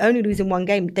 but only losing one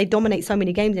game, they dominate so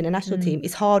many games in a national team.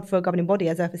 It's hard for a governing body,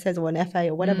 as Urfa says, or an FA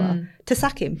or whatever, to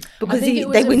sack him because they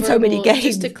win so many games.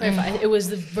 Just to clarify, it was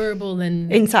the verbal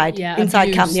and inside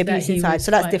camp, the abuse inside.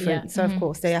 So that's different. Yeah. So of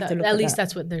course they have to look at that. At least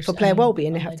that's what they're for player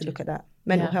well-being. They have to look at that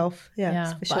mental health.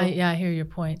 Yeah, for sure. I hear your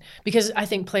point, because I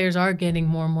think players are getting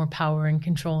more and more power and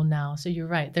control now. So you're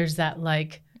right. There's that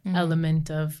element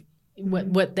of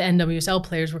what the NWSL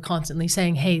players were constantly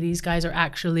saying, hey, these guys are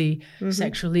actually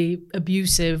sexually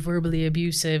abusive, verbally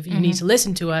abusive. You need to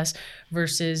listen to us,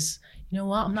 versus,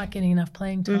 I'm not getting enough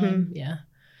playing time. Yeah.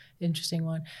 Interesting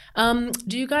one.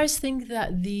 Do you guys think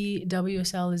that the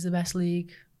WSL is the best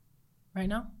league right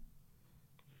now?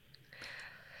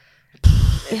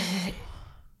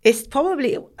 It's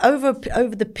probably over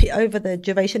the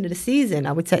duration of the season,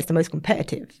 I would say it's the most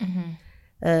competitive.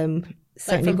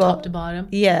 Certainly from top to bottom.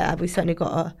 Yeah, we've certainly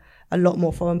got a lot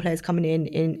more foreign players coming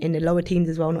in the lower teams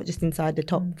as well, not just inside the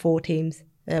top 4 teams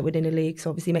within the league. So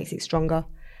obviously makes it stronger,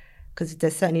 because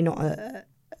there's certainly not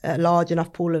a large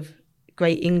enough pool of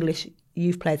great English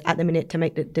youth players at the minute to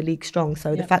make the league strong.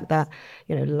 So the fact that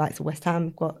the likes of West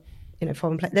Ham got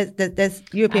foreign players, there's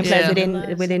European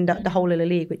players within the whole of the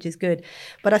league, which is good.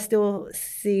 But I still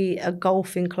see a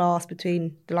gulf in class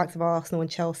between the likes of Arsenal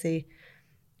and Chelsea.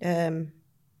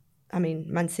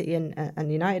 Man City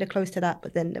and United are close to that,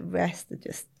 but then the rest are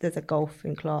there's a gulf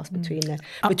in class between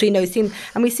those teams,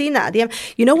 and we've seen that at the end.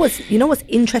 You know what's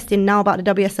interesting now about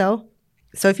the WSL?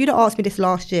 So if you'd have asked me this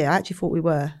last year, I actually thought we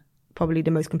were probably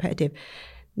the most competitive.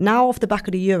 Now, off the back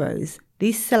of the Euros,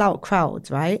 these sellout crowds,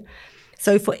 right?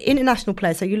 So for international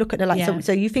players, so you look at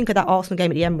so you think of that Arsenal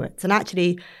game at the Emirates, and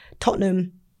actually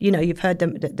Tottenham. You've heard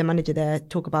the manager there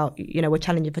talk about, we're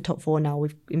challenging for top 4 now.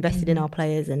 We've invested in our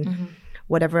players and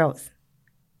whatever else.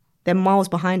 They're miles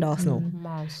behind Arsenal.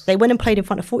 They went and played in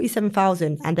front of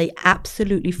 47,000 and they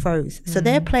absolutely froze. So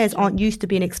their players aren't used to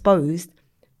being exposed,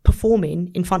 performing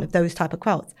in front of those type of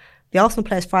crowds. The Arsenal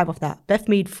players thrive off that. Beth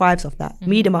Mead thrives off that.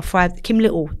 Miedema thrived. Kim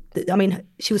Little,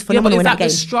 she was phenomenal in that game.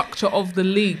 Is that the structure of the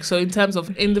league? So in terms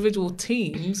of individual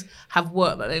teams have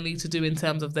work that they need to do in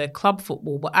terms of their club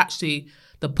football, but actually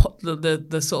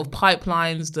the sort of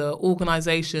pipelines, the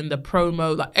organisation, the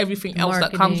promo, everything else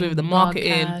that comes with the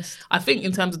marketing. Broadcast. I think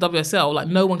in terms of WSL,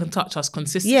 no one can touch us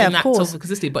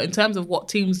consistently. But in terms of what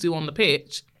teams do on the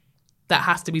pitch, that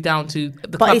has to be down to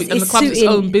the club and the club's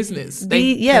own business. Of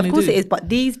course it is. But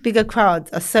these bigger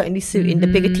crowds are certainly suiting the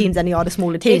bigger teams than they are the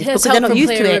smaller teams, because they're not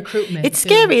used to it. It's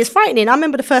scary. It's frightening. I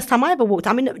remember the first time I ever walked.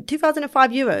 2005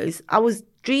 Euros. I was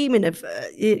dreaming of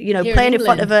playing in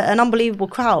front of an unbelievable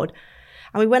crowd.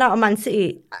 And we went out on Man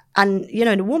City, and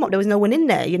in the warm up there was no one in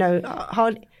there.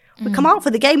 Hardly. We come out for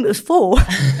the game, it was full.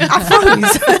 I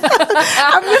froze.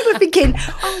 I remember thinking,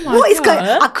 what is going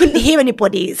on? I couldn't hear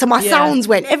anybody. So my sounds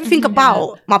went, everything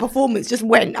about my performance just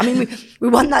went. I mean, we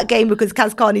won that game because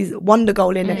Kaz Carney's wonder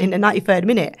goal in the 93rd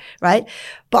minute, right?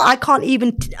 But I can't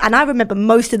even, and I remember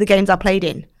most of the games I played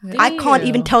in. I can't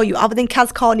even tell you, other than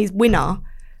Kaz Carney's winner,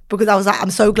 because I was like,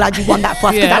 I'm so glad you won that for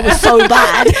us because that was so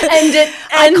bad.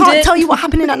 I can't tell you what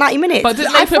happened in that 90 minutes. But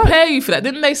didn't they prepare you for that?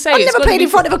 Didn't they say I never played in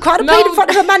front of a crowd. I played in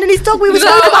front of a man and his dog. We were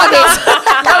talking about this.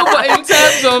 No, but in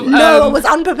terms of... no, I was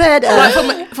unprepared.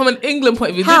 Like from an England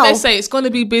point of view, didn't they say it's going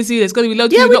to be busy, there's going to be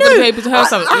loads of people not going to be able to hear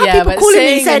something? I had people calling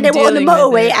me saying they were on the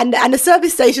motorway and the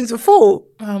service stations were full.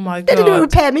 Oh my God. They didn't even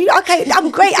repair me. Okay,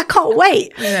 I'm great. I can't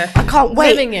wait. I can't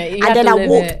wait. Living it. And then I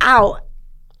walked out.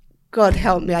 God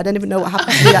help me, I don't even know what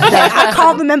happened to me that day. I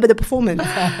can't remember the performance.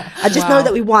 I just know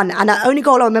that we won. And the only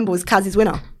goal I remember was Kaz's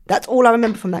winner. That's all I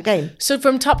remember from that game. So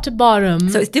from top to bottom.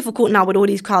 So it's difficult now with all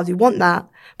these crowds who want that.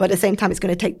 But at the same time, it's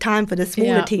going to take time for the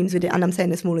smaller teams with it. And I'm saying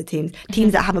the smaller teams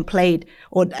that haven't played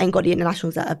or ain't got the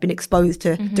internationals that have been exposed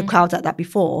to crowds like that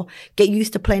before, get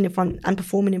used to playing in front and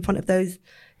performing in front of those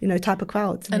type of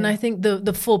crowds. And I think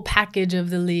the full package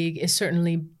of the league is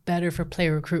certainly better for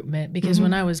player recruitment because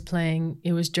when I was playing,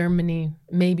 it was Germany,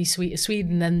 maybe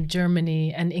Sweden, then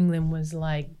Germany, and England was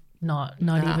like not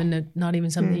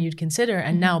even something you'd consider.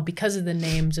 And now because of the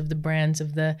names of the brands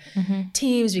of the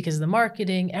teams, because of the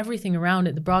marketing, everything around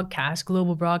it, the broadcast,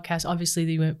 global broadcast, obviously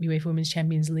the UEFA Women's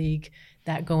Champions League,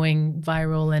 that going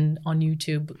viral and on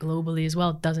YouTube globally as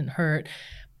well doesn't hurt,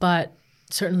 but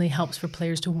certainly helps for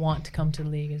players to want to come to the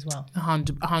league as well.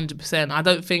 100%. I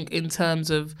don't think in terms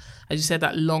of, as you said,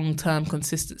 that long-term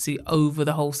consistency over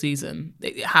the whole season,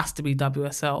 it has to be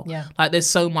WSL. Yeah. Like there's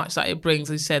so much that it brings,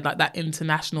 as you said, like that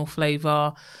international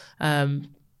flavour. I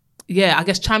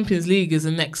guess Champions League is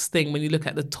the next thing when you look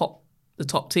at the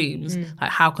top teams.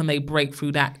 Like how can they break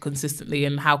through that consistently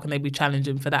and how can they be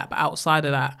challenging for that? But outside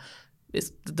of that, it's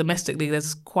domestically,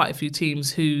 there's quite a few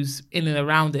teams who's in and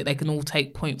around it. They can all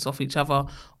take points off each other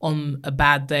on a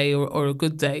bad day or a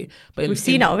good day. But we've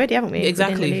seen it already, haven't we?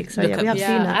 Exactly. League, so we have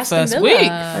seen that. First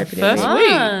week.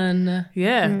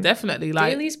 Yeah, definitely.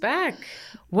 Like Daly's back.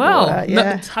 Well,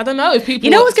 I don't know if people...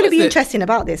 You know what's going to be interesting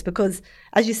about this? Because,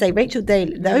 as you say, Rachel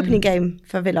Daly, the opening game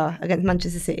for Villa against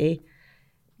Manchester City,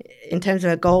 in terms of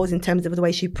her goals, in terms of the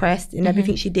way she pressed and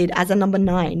everything she did as a number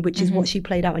 9, which is what she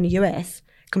played out in the US,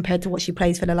 compared to what she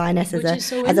plays for the Lioness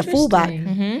as a fullback.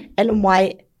 Ellen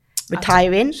White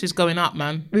retiring. She's going up,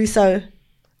 man. Russo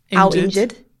out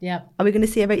injured. Yeah. Are we going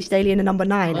to see a Rach Daly in a number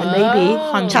 9 and maybe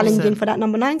 100%. challenging for that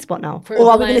number 9 spot now?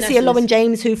 Or are we going to see a Lauren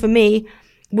James who, for me,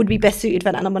 would be best suited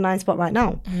for that number 9 spot right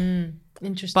now?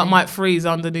 Interesting. But might freeze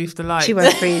underneath the light. She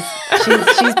won't freeze.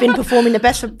 She's been performing the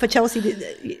best for Chelsea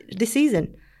this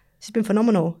season. She's been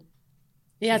phenomenal.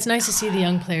 Yeah, it's nice to see the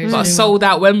young players. But sold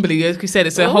out Wembley, as you said,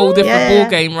 it's a whole different ball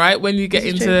game, right? When you get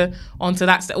onto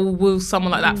that, will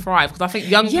someone like that thrive? Because I think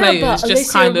young players but just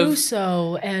Alicia kind of...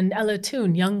 Russo and Ella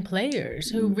Toon, young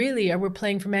players who really were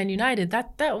playing for Man United.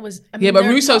 That was... I mean, yeah, but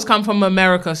Russo's come from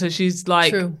America, so she's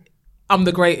like... True. I'm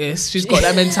the greatest. She's got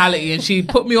that mentality and she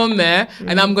put me on there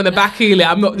and I'm going to back heel it.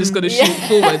 I'm not just going to shoot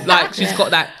forward. Like she's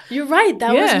got that. You're right.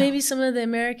 That was maybe some of the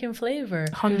American flavor.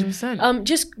 100%.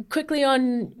 Just quickly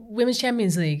on Women's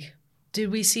Champions League.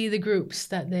 Did we see the groups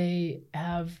that they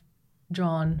have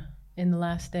drawn in the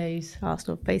last days?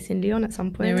 Arsenal facing Lyon at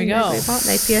some point. There we go. Aren't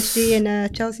they? PSG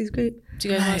and Chelsea's group. Do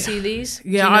you guys want to see these?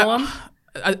 Yeah, Do you know them?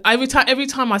 Every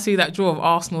time I see that draw of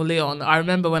Arsenal-Lyon, I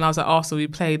remember when I was at Arsenal, we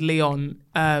played Lyon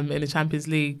in the Champions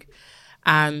League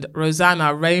and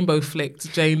Rosanna rainbow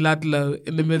flicked Jane Ludlow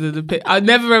in the middle of the pit. I'll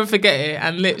never ever forget it.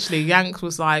 And literally, Yanks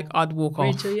was like, I'd walk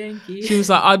off. Rachel Yankee. She was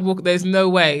like, I'd walk. There's no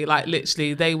way. Like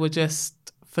literally, they were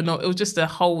just phenomenal. It was just a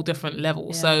whole different level.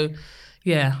 Yeah. So,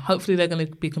 yeah, hopefully they're going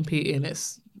to be competing.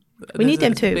 We need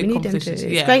them too.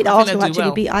 It's great that Arsenal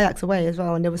actually beat Ajax away as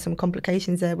well, and there were some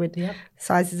complications there with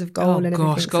sizes of goal and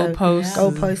everything.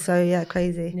 Goalposts. So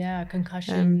crazy. Yeah,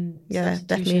 concussion.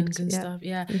 Definitely and stuff.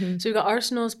 Yeah. So we've got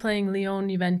Arsenal's playing Lyon,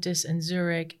 Juventus, and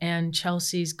Zurich, and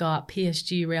Chelsea's got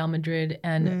PSG, Real Madrid,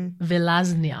 and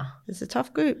Villaznia. It's a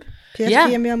tough group.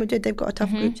 PSG and Real Madrid, they've got a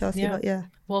tough group. Chelsea, but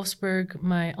Wolfsburg,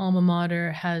 my alma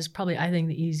mater, has probably I think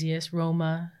the easiest.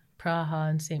 Roma,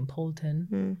 Praha, and St.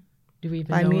 Polten. Do we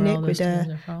even know Munich where all those teams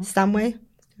are from? Stanway.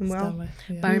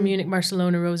 Bayern Munich,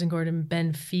 Barcelona, Rosengård, and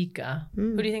Benfica.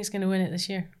 Who do you think is going to win it this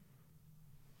year?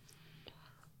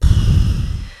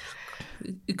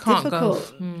 You can't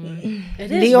Difficult. go.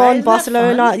 It is, Leon, right? Isn't that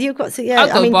Barcelona. fun? You've got to, yeah.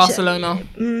 I'll go Barcelona.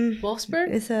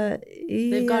 Wolfsburg? It's a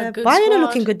They've got a good Bayern squad. are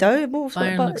looking good though.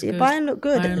 Bayern looks good. Bayern look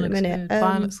good Bayern at the looks minute. good.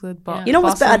 Bayern looks good, but You know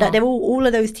what's better? That Barcelona. they're all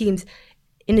of those teams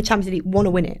in the Champions League want to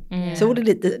win it. So all of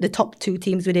the top two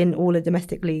teams within all the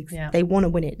domestic leagues, they want to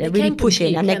win it. They're They really can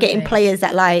pushing, compete, and they're can't getting they? players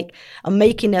that like are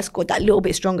making their squad that little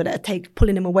bit stronger, that are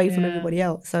pulling them away from everybody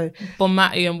else. So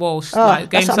Bonmati and Walsh, that's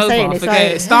game's what I'm over. saying. It's Forget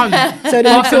it. It's done. so then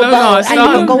you feel Barcelona, better, it's and you've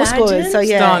done. got goal Imagine. scorers. So It's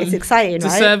yeah, done. it's exciting, The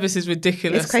right? service is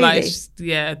ridiculous. It's crazy.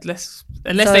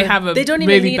 Unless So they have a They don't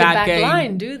even really need a bad back game.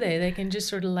 line, do they? They can just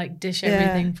sort of like dish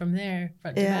everything from there,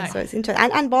 front to Yeah, back. so it's interesting.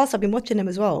 And Barca, I've been watching them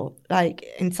as well. Like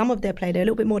in some of their play, they're a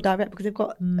little bit more direct because they've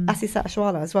got Assis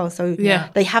Ashwala as well. So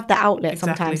they have the outlet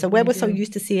Exactly. sometimes. So where we're so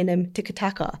used to seeing them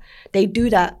tiki-taka, they do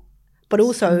that. But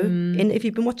also, if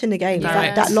you've been watching the game,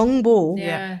 that long ball,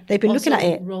 they've been Also looking at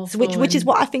it. roll So which is and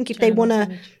what I think if they want to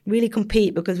China really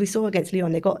compete, because we saw against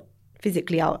Lyon, they got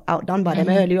physically outdone by them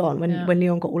early on when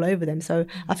Lyon got all over them. So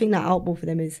I think that outball for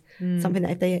them is something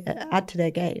that if they add to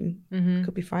their game,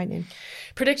 could be frightening.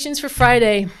 Predictions for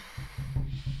Friday.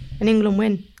 An England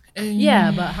win.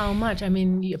 Yeah, but how much? I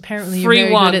mean, apparently you're very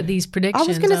 3-1. good at these predictions. I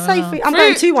was going to say don't know. I'm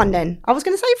going 2-1 then. I was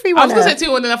going to say 3-1. I was going to say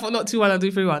 2-1, then I thought not 2-1, I'll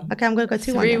do 3-1. Okay, I'm going to go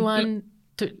 2-1.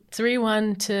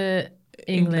 3-1 to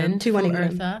England. 2-1 from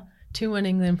England. Eartha. 2-1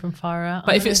 England from Farah.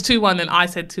 But if it's 2-1, then I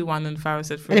said 2-1 and Farah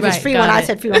said 3-1. And if it's Right, 3-1, got I it.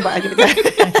 said 3-1, but I give it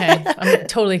to Okay, I'm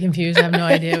totally confused. I have no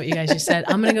idea what you guys just said.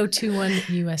 I'm going to go 2-1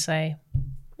 USA.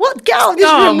 What? Get out of this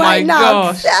Oh room my right now.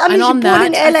 gosh. I mean, And you're on born that,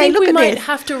 in LA. I think Look we at might this.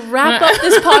 have to wrap up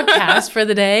this podcast for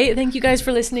the day. Thank you guys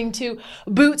for listening to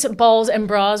Boots, Balls, and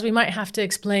Bras. We might have to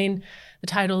explain the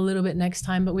title a little bit next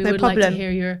time, but we would like to problem.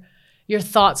 hear your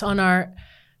thoughts on our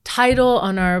title,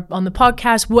 on the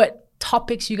podcast, what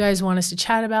topics you guys want us to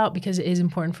chat about, because it is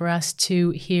important for us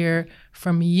to hear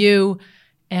from you.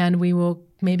 And we will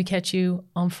maybe catch you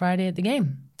on Friday at the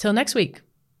game. Till next week.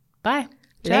 Bye.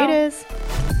 Ciao.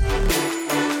 Laters.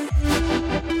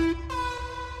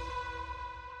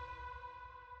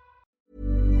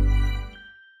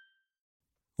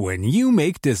 When you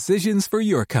make decisions for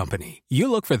your company,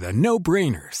 you look for the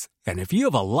no-brainers. And if you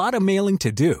have a lot of mailing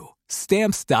to do,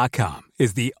 Stamps.com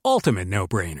is the ultimate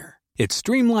no-brainer. It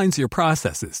streamlines your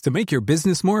processes to make your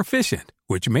business more efficient,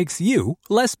 which makes you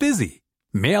less busy.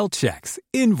 Mail checks,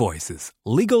 invoices,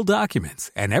 legal documents,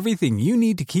 and everything you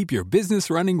need to keep your business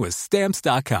running with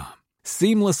Stamps.com.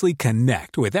 Seamlessly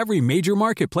connect with every major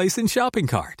marketplace and shopping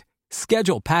cart.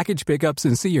 Schedule package pickups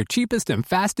and see your cheapest and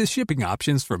fastest shipping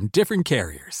options from different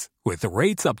carriers, with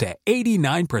rates up to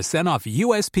 89% off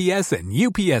USPS and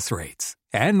UPS rates.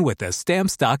 And with the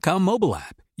Stamps.com mobile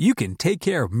app, you can take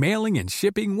care of mailing and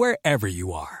shipping wherever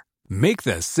you are. Make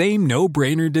the same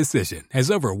no-brainer decision as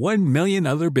over 1 million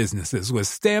other businesses with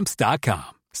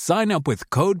Stamps.com. Sign up with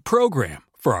code PROGRAM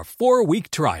for a 4-week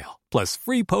trial, plus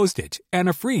free postage and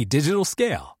a free digital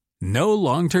scale. No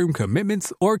long-term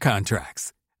commitments or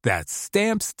contracts. That's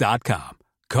Stamps.com.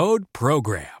 Code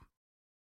PROGRAM.